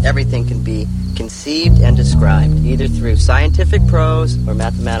 Wrong. Everything can be conceived and described, either through scientific prose or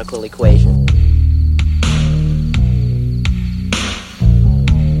mathematical equation.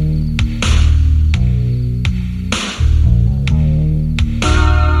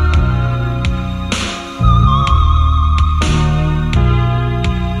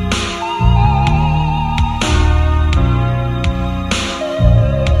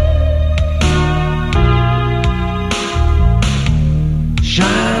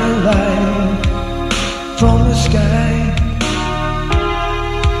 From the sky,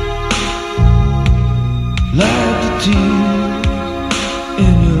 like the tears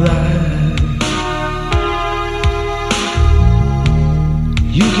in your eyes.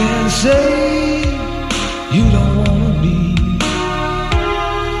 You can say you don't want to be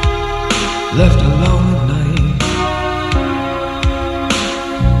left alone at night.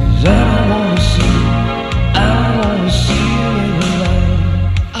 'Cause I don't want to see you in the light.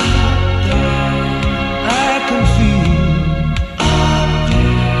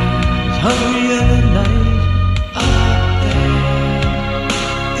 Hungry in the night, up there.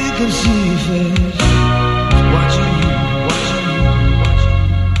 You can see your face, watching you,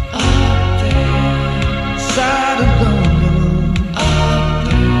 up there. Side of the room, up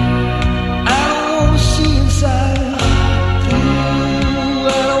there. I don't want to see inside, up there. I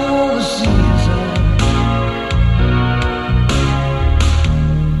don't want to see inside.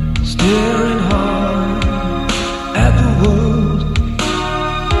 Staring hard at the world.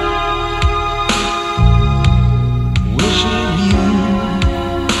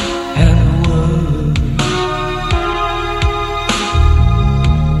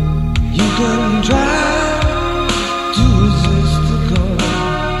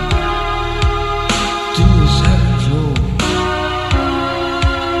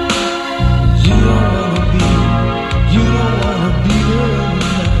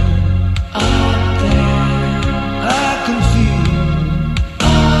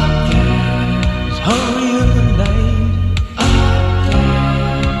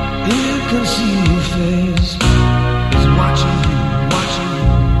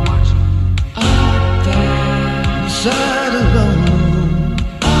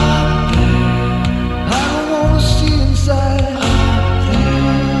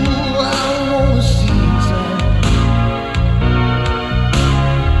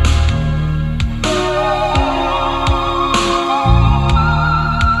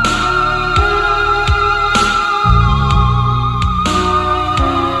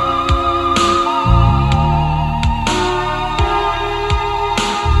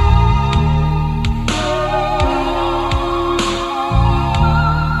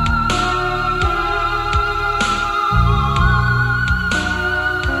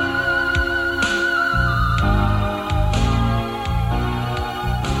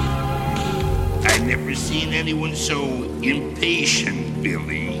 anyone so impatient,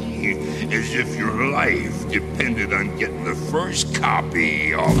 Billy, as if your life depended on getting the first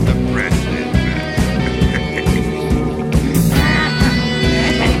copy of the presses.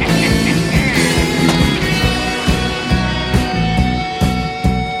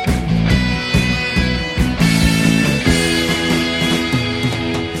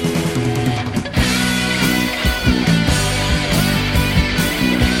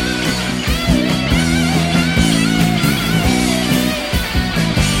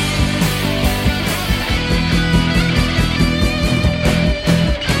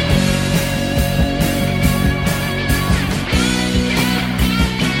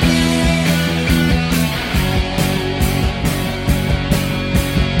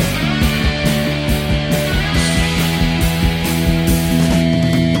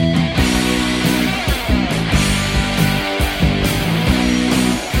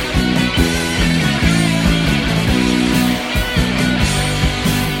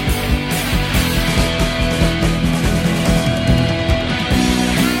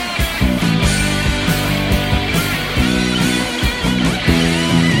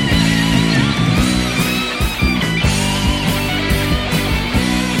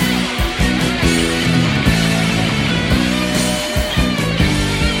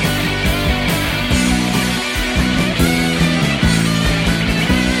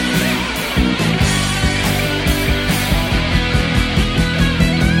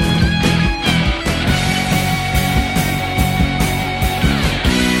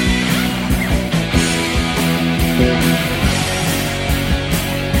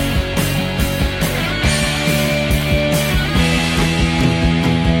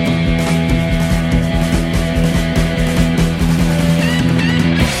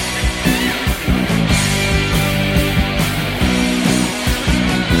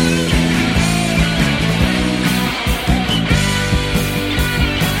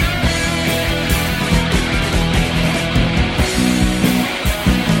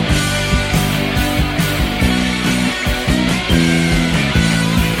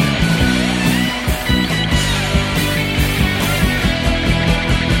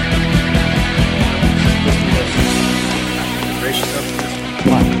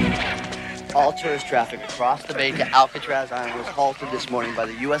 Tourist traffic across the bay to Alcatraz Island was halted this morning by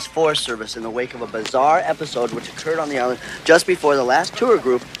the U.S. Forest Service in the wake of a bizarre episode which occurred on the island just before the last tour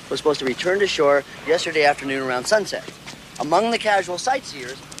group was supposed to return to shore yesterday afternoon around sunset. Among the casual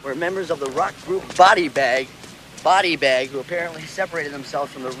sightseers were members of the rock group Body Bag, who apparently separated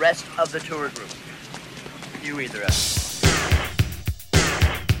themselves from the rest of the tour group. You either us.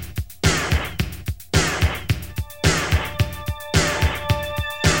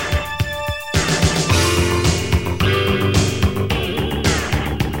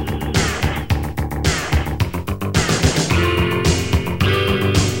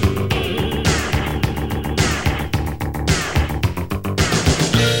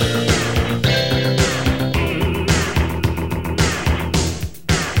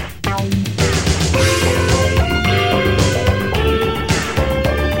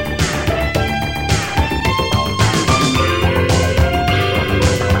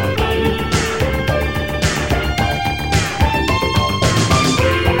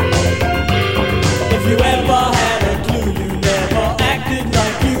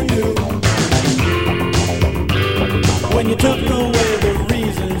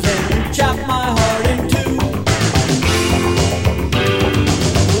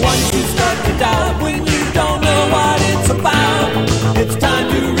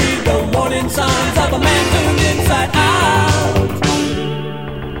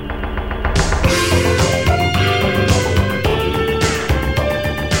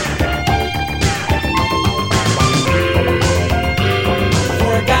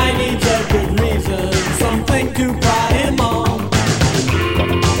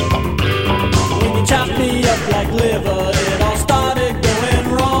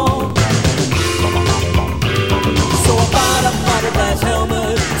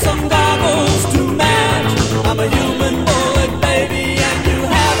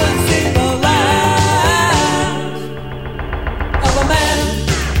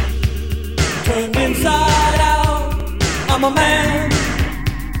 Turned inside out, I'm a man.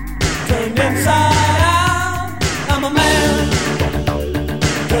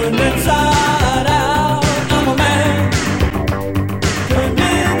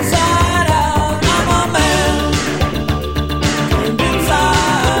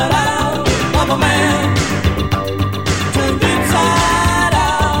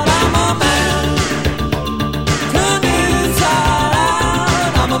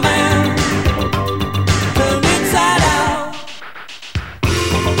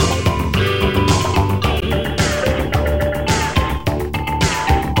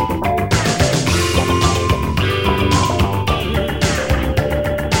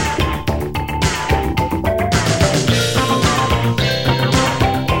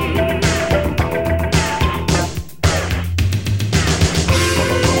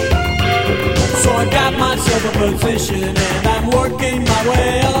 position and I'm working my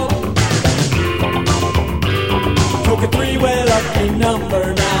way up. Took a 3-way lucky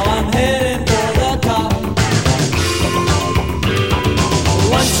number, now I'm heading for the top.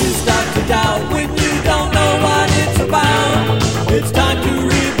 Once you start to doubt when you don't know what it's about, it's time to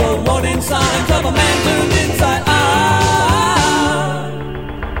read the warning signs of a man turned inside out.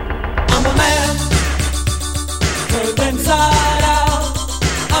 I'm a man turned inside out.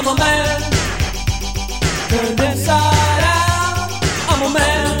 I'm a man turned inside out. I'm a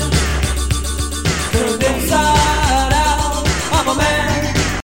man turned inside out. I'm a man.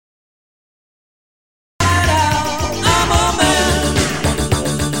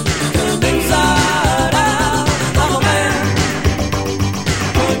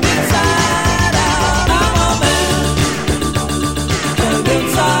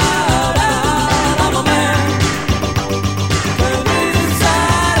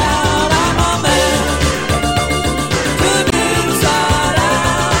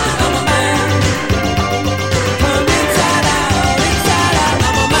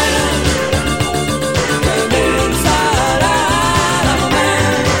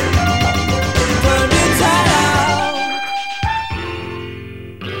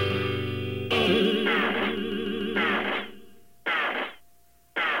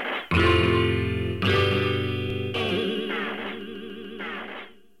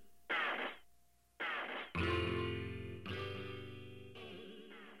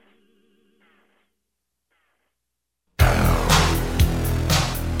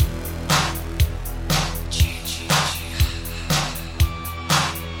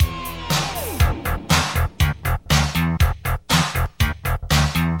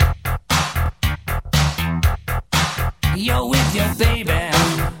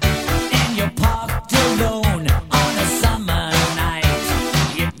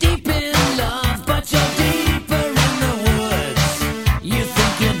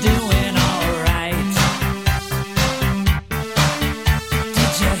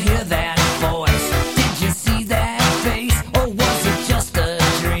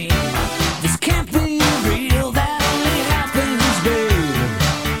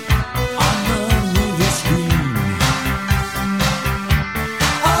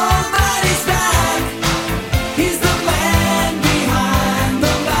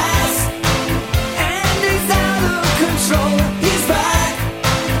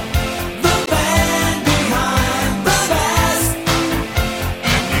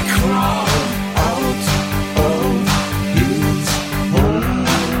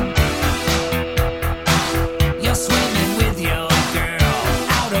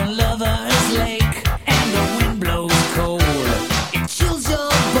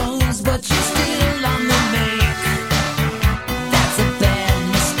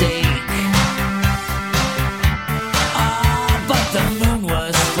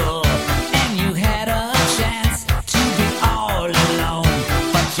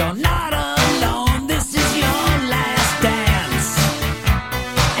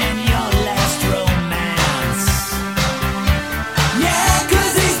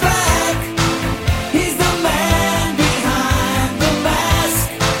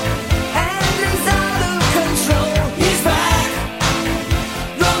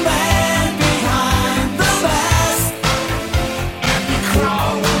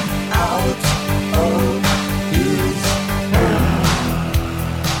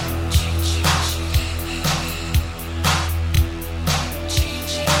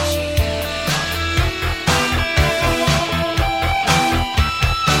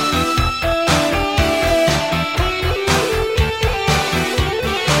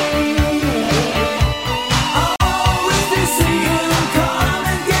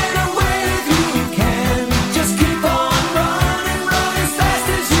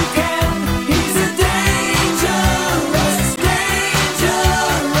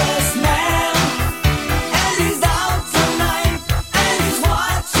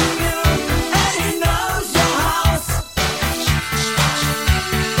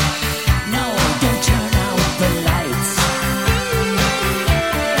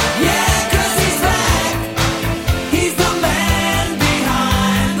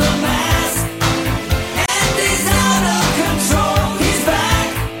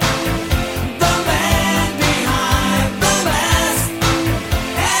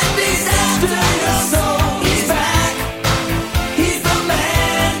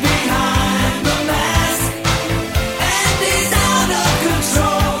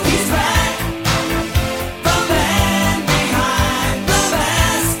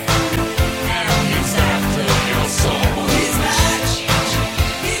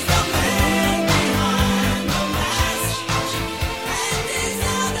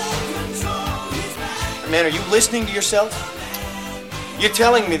 man, are you listening to yourself? You're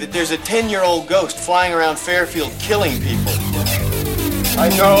telling me that there's a 10-year-old ghost flying around Fairfield killing people. I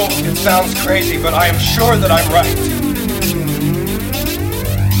know it sounds crazy, but I am sure that I'm right.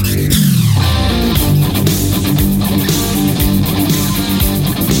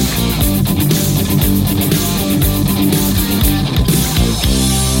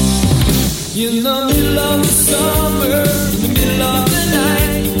 In the middle of the summer, in the middle of the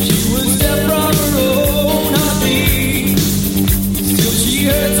night, she was there from her own heartbeat. Still she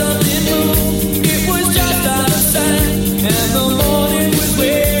heard something move, it was just out of sight, and the morning was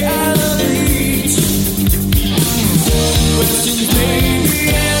way out of reach. Questions may be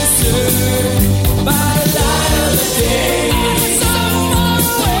answered by the light of the day. So far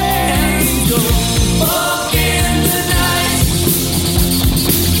away, and we go walk in the night.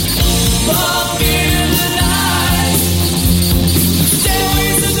 Walk in the night.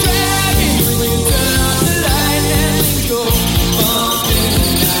 Stairways are dragging when you turn off the light and we go walk in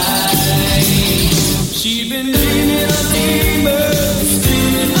the night. She'd been dreaming of demons,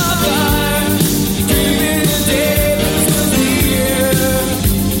 dreaming of fire, dreaming the day was here.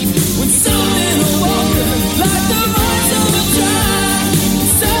 When something awoke her like the voice of a child,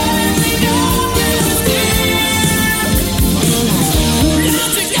 suddenly darkness was near.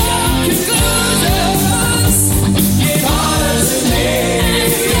 Logic of conclusions get harder to make,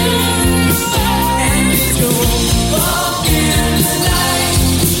 and we go walk in the night,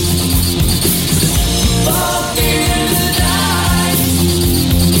 walk in the night.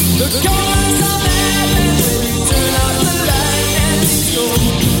 The corners are mad when we turn out the light, and we go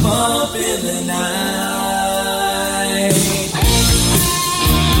up in the night.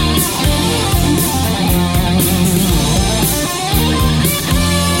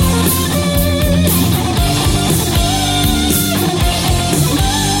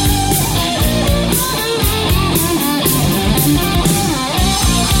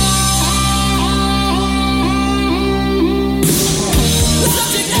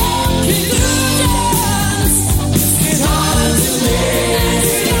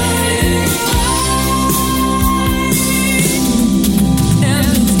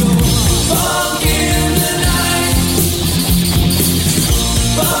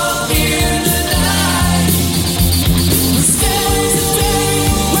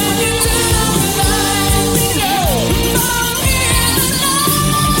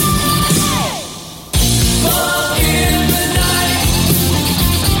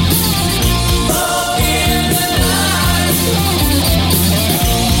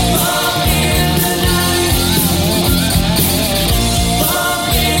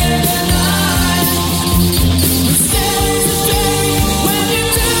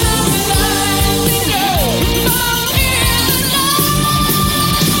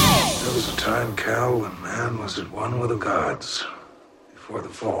 There was a time, Cal, when man was at one with the gods before the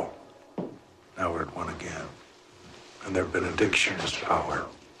fall. Now we're at one again. And there are benedictions to power.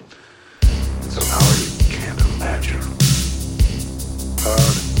 It's a power you can't imagine. Power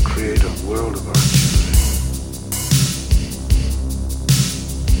to create a world of our choosing.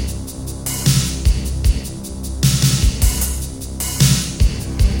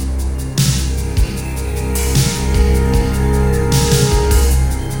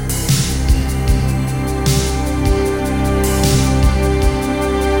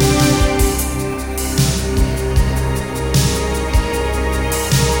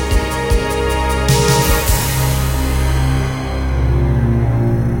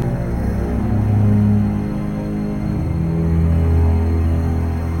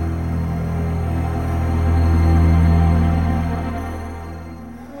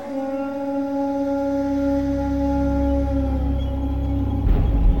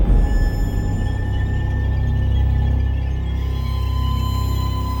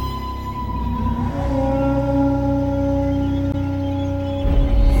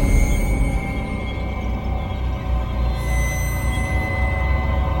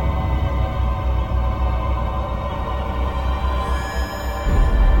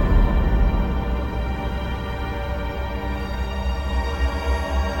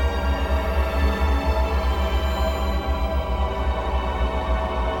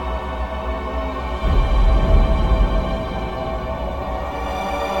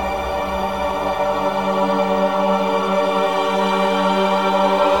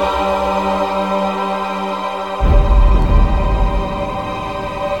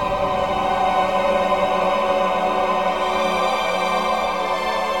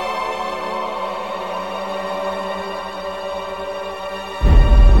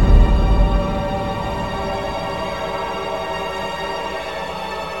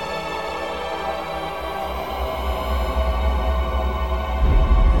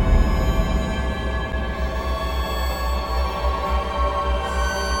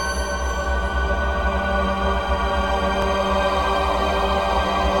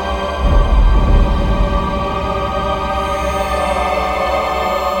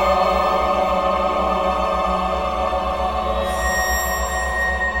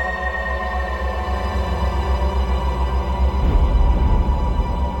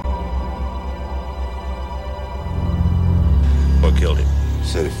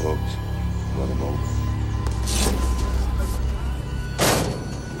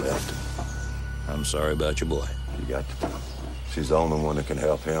 I'm sorry about your boy. You got to tell him. She's the only one that can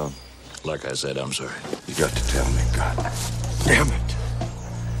help him. Like I said, I'm sorry. You got to tell me, God damn it.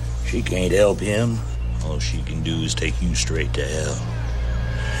 She can't help him. All she can do is take you straight to hell.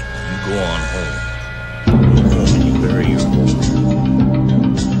 You go on home. Go home and you bury your boy.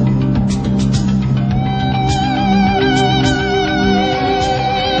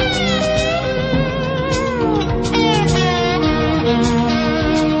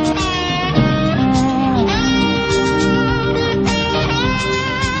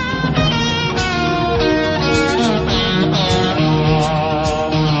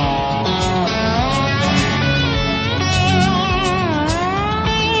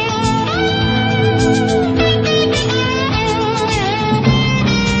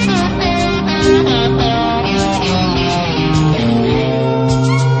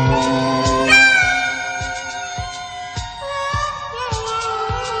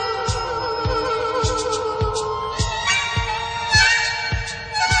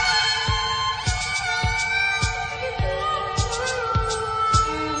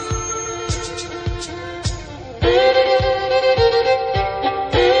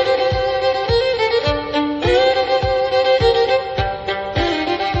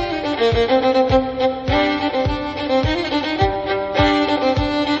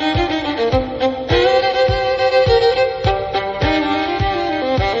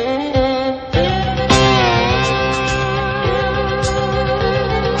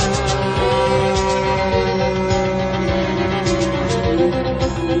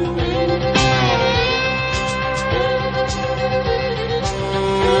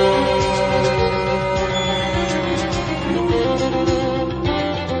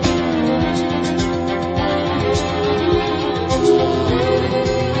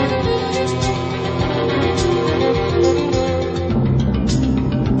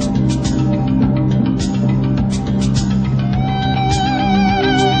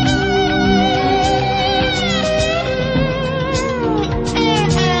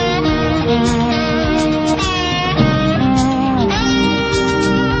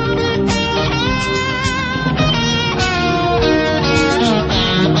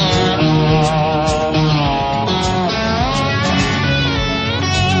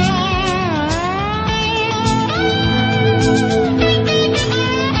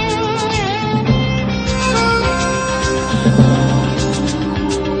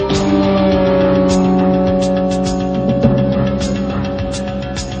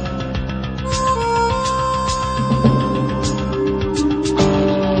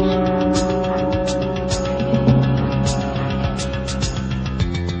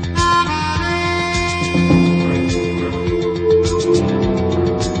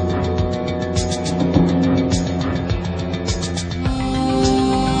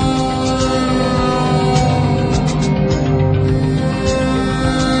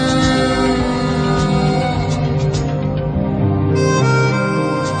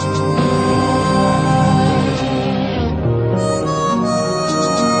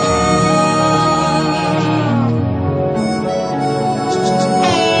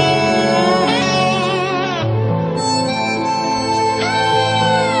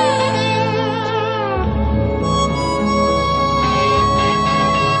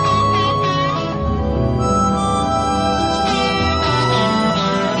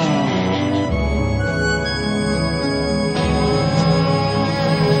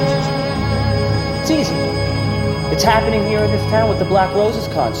 It's happening here in this town with the Black Roses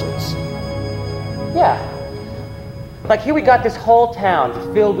concerts. Yeah. Like here we got this whole town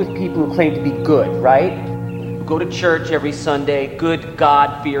filled with people who claim to be good, right? Who go to church every Sunday, good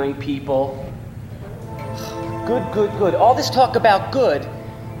God-fearing people. Good, good, good. All this talk about good.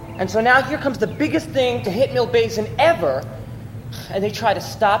 And so now here comes the biggest thing to hit Mill Basin ever, and they try to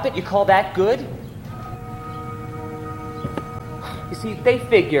stop it. You call that good? You see, they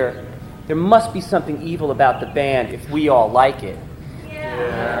figure there must be something evil about the band if we all like it.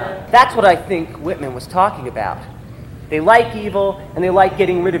 Yeah. That's what I think Whitman was talking about. They like evil, and they like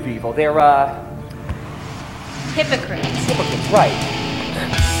getting rid of evil. They're, hypocrites. Hypocrites, right.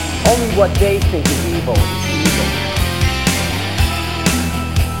 Only what they think is evil is evil.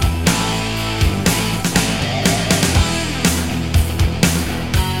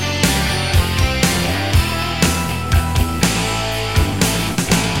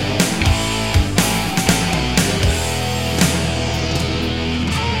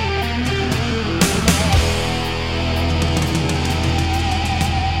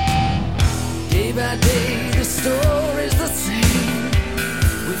 Day by day, the story's the same.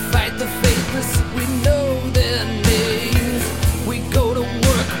 We fight the faithless, we know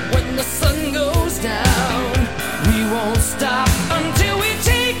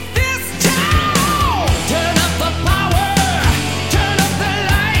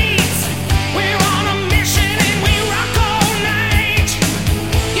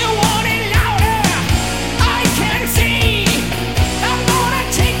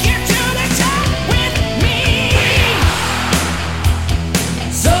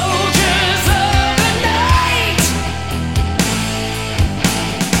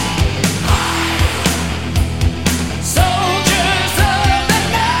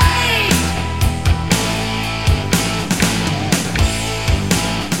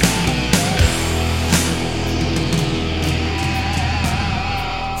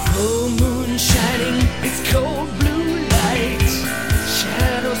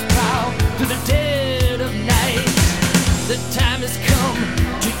The time has come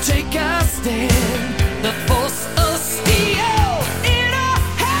to take a stand. The force of steel in our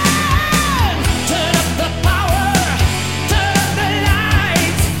hands. Turn up the power, turn up the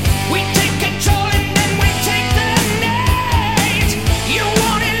lights. We take control and then we take the night. You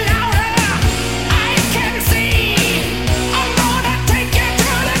want it louder, I can see. I'm gonna take you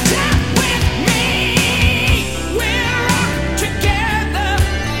to the top with me. We'll rock together,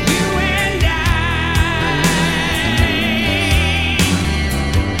 you and I.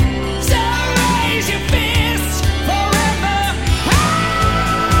 So raise your fists forever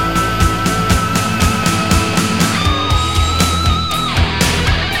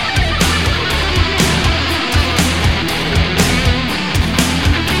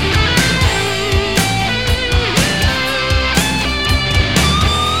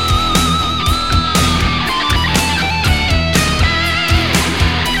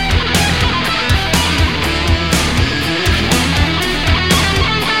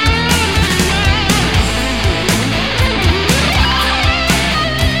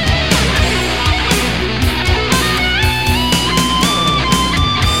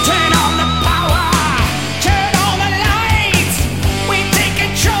Turn on the power, turn on the lights. We take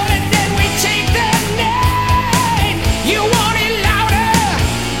control and then we take the night. You want it louder,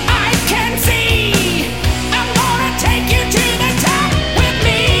 I can see. I'm gonna take you to the top with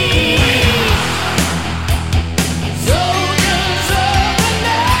me. Soldiers of the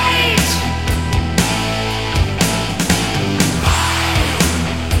night.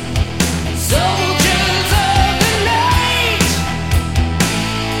 Soldiers of the night.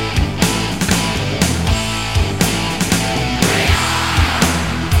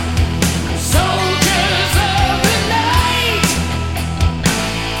 Soldiers of the night.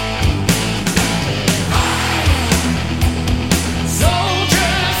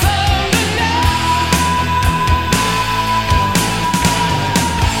 Soldiers of the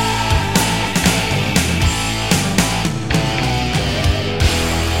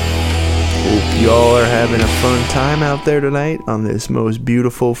Hope y'all are having a fun time out there tonight on this most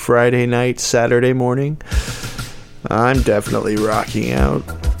beautiful Friday night, Saturday morning. I'm definitely rocking out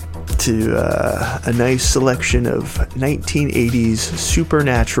to a nice selection of 1980s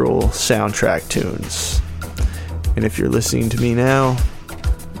supernatural soundtrack tunes. And if you're listening to me now,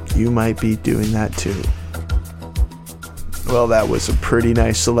 you might be doing that too. Well, that was a pretty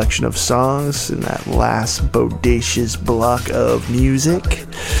nice selection of songs in that last bodacious block of music.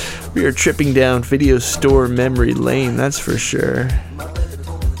 We are tripping down video store memory lane, that's for sure.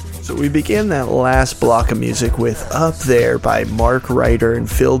 So we began that last block of music with Up There by Mark Ryder and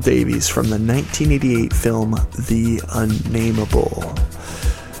Phil Davies from the 1988 film The Unnameable.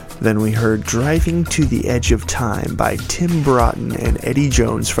 Then we heard Driving to the Edge of Time by Tim Broughton and Eddie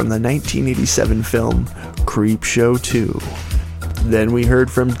Jones from the 1987 film Creepshow 2. Then we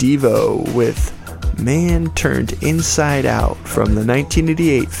heard from Devo with Man Turned Inside Out from the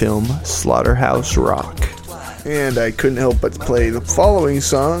 1988 film Slaughterhouse Rock. And I couldn't help but play the following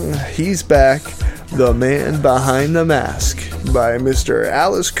song, He's Back, The Man Behind the Mask, by Mr.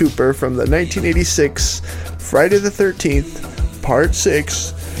 Alice Cooper from the 1986 Friday the 13th, Part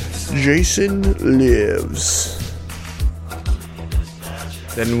 6, Jason Lives.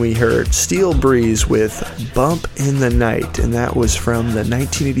 Then we heard Steel Breeze with Bump in the Night, and that was from the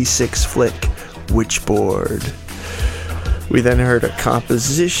 1986 flick Witchboard. We then heard a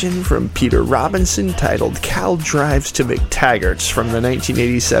composition from Peter Robinson titled Cal Drives to McTaggart's from the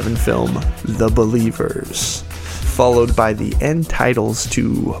 1987 film The Believers, followed by the end titles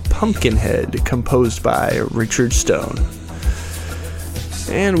to Pumpkinhead, composed by Richard Stone.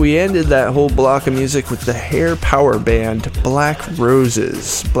 And we ended that whole block of music with the hair power band Black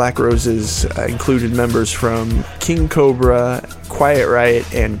Roses. Black Roses included members from King Cobra, Quiet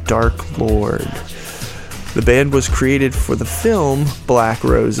Riot, and Dark Lord. The band was created for the film Black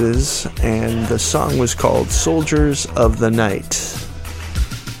Roses, and the song was called Soldiers of the Night.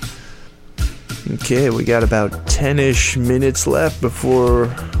 Okay, we got about 10-ish minutes left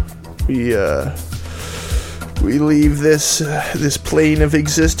before we leave this plane of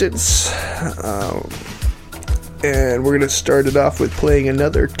existence, and we're gonna start it off with playing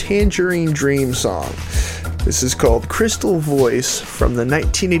another Tangerine Dream song. This is called Crystal Voice from the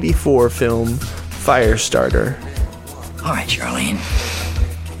 1984 film Firestarter. All right, Charlene.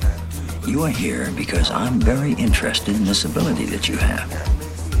 You are here because I'm very interested in this ability that you have.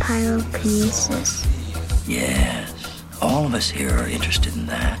 Pyrokinesis. Yes. All of us here are interested in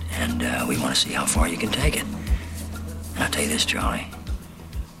that, and we want to see how far you can take it. And I'll tell you this, Charlie.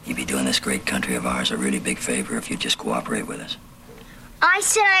 You'd be doing this great country of ours a really big favor if you'd just cooperate with us. I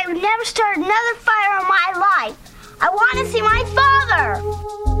said I would never start another fire in my life. I want to see my father!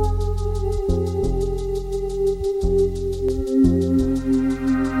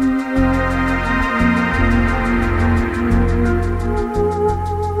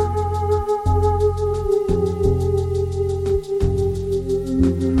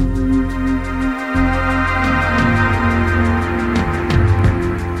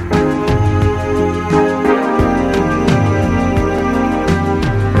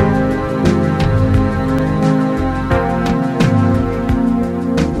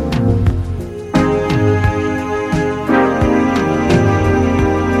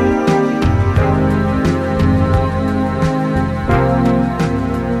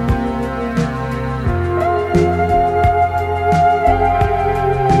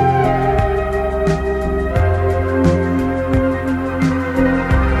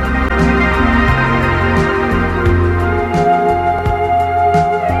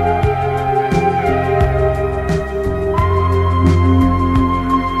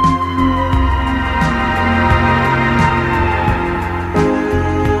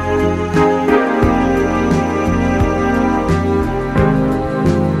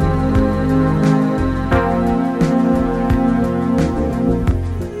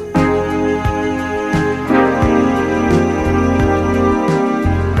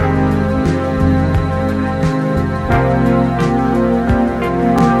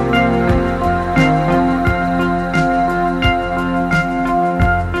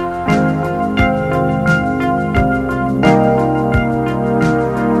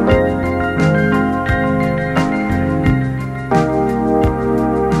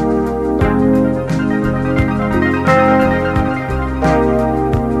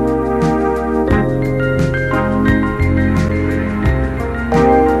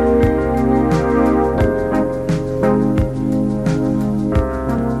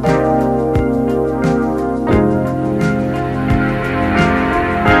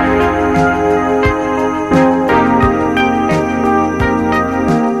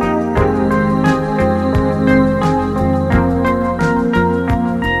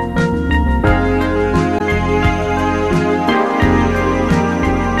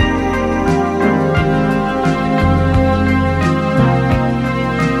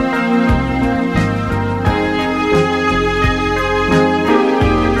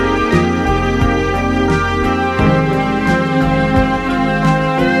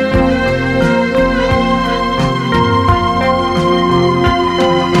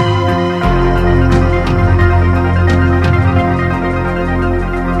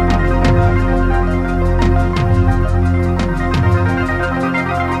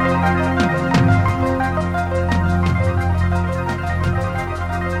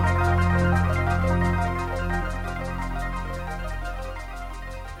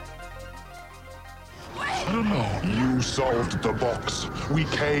 You solved the box. We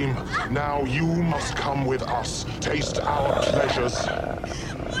came. Now you must come with us. Taste our pleasures. Go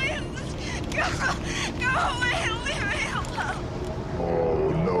away and leave me alone. Oh,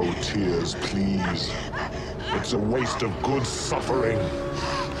 no tears, please. It's a waste of good suffering.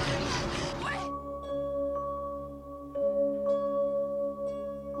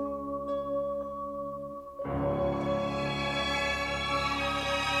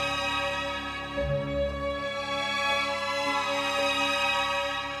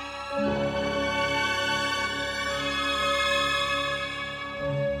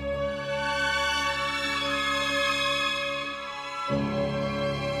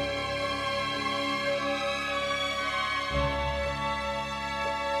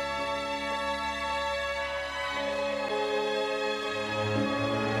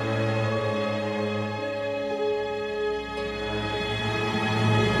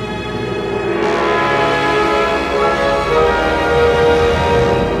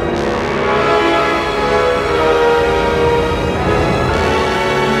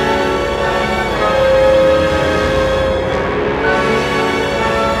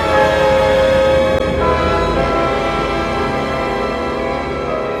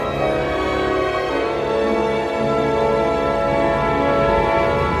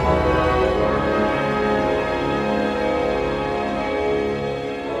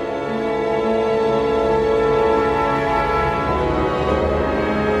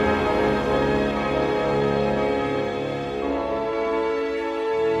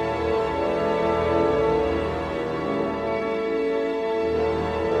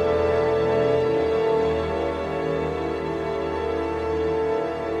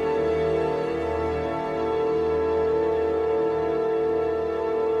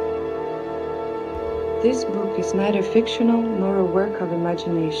 This book is neither fictional nor a work of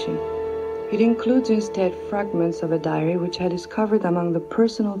imagination. It includes instead fragments of a diary which I discovered among the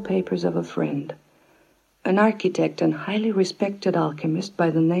personal papers of a friend, an architect and highly respected alchemist by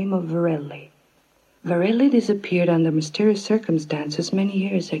the name of Varelli. Varelli disappeared under mysterious circumstances many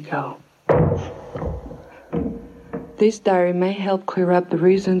years ago. This diary may help clear up the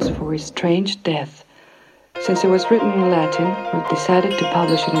reasons for his strange death. Since it was written in Latin, we've decided to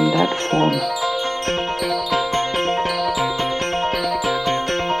publish it in that form.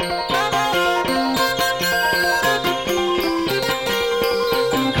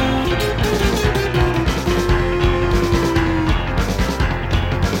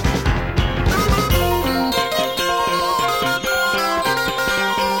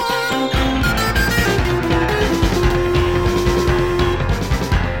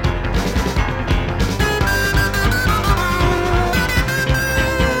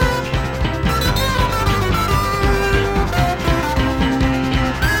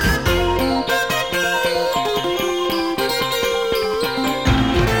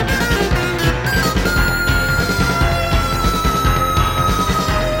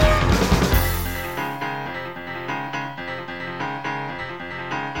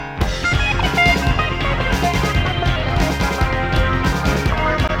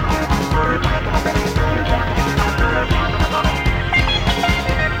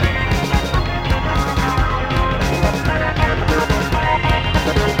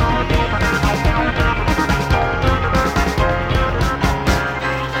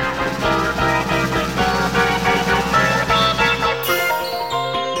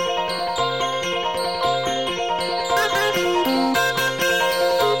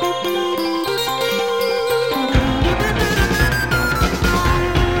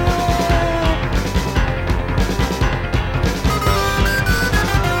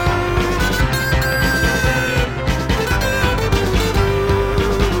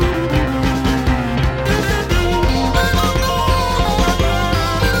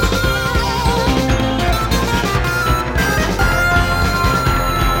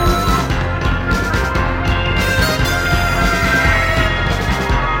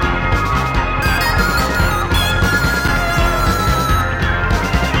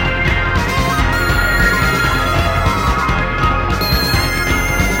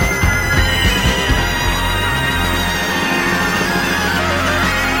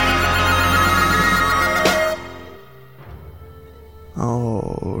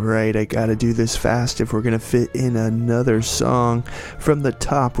 I gotta do this fast if we're gonna fit in another song. From the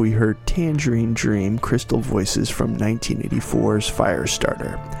top, we heard Tangerine Dream, Crystal Voices from 1984's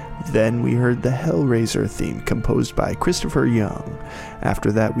Firestarter. Then we heard the Hellraiser theme composed by Christopher Young.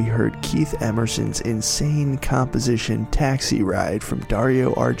 After that, we heard Keith Emerson's insane composition Taxi Ride from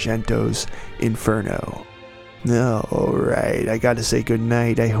Dario Argento's Inferno. Alright, I gotta say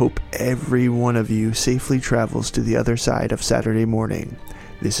goodnight. I hope every one of you safely travels to the other side of Saturday morning.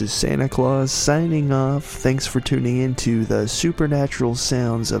 This is Santa Claus signing off. Thanks for tuning in to the supernatural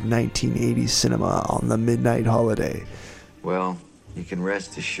sounds of 1980s cinema on the Midnight Holiday. Well, you can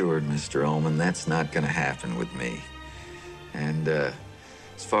rest assured, Mr. Ullman, that's not going to happen with me. And as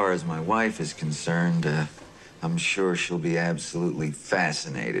far as my wife is concerned, I'm sure she'll be absolutely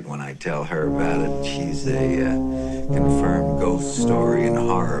fascinated when I tell her about it. She's a confirmed ghost story and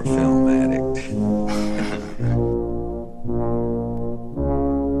horror film addict.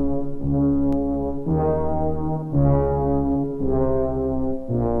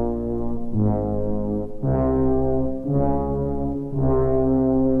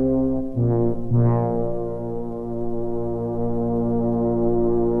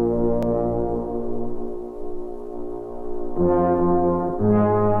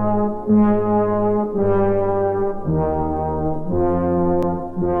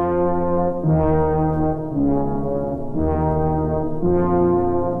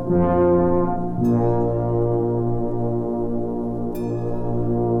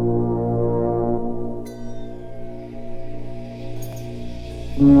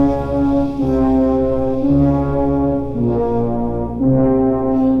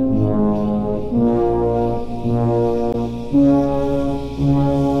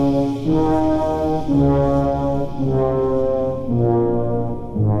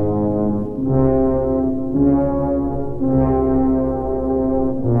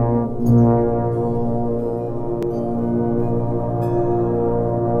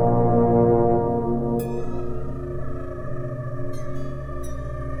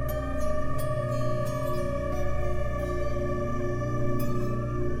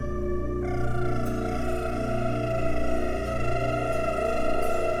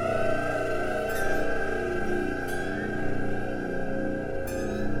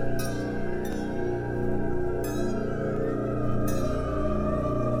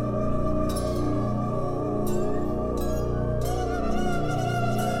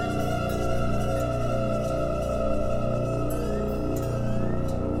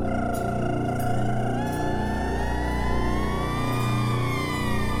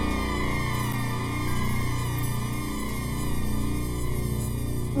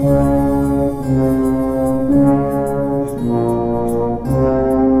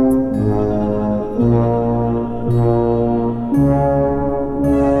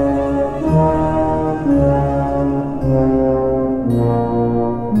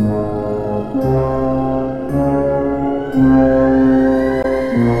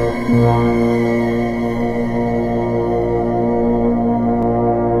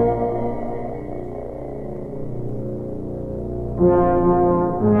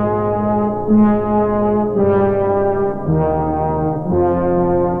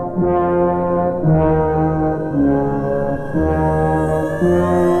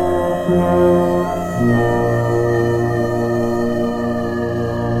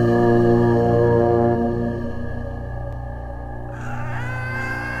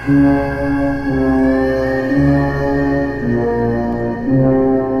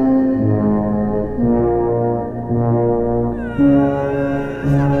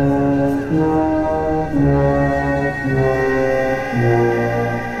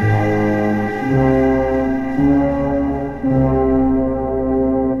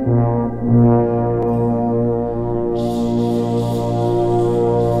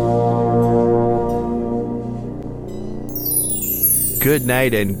 Good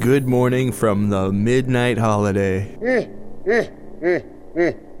night and good morning from the Midnight Holiday.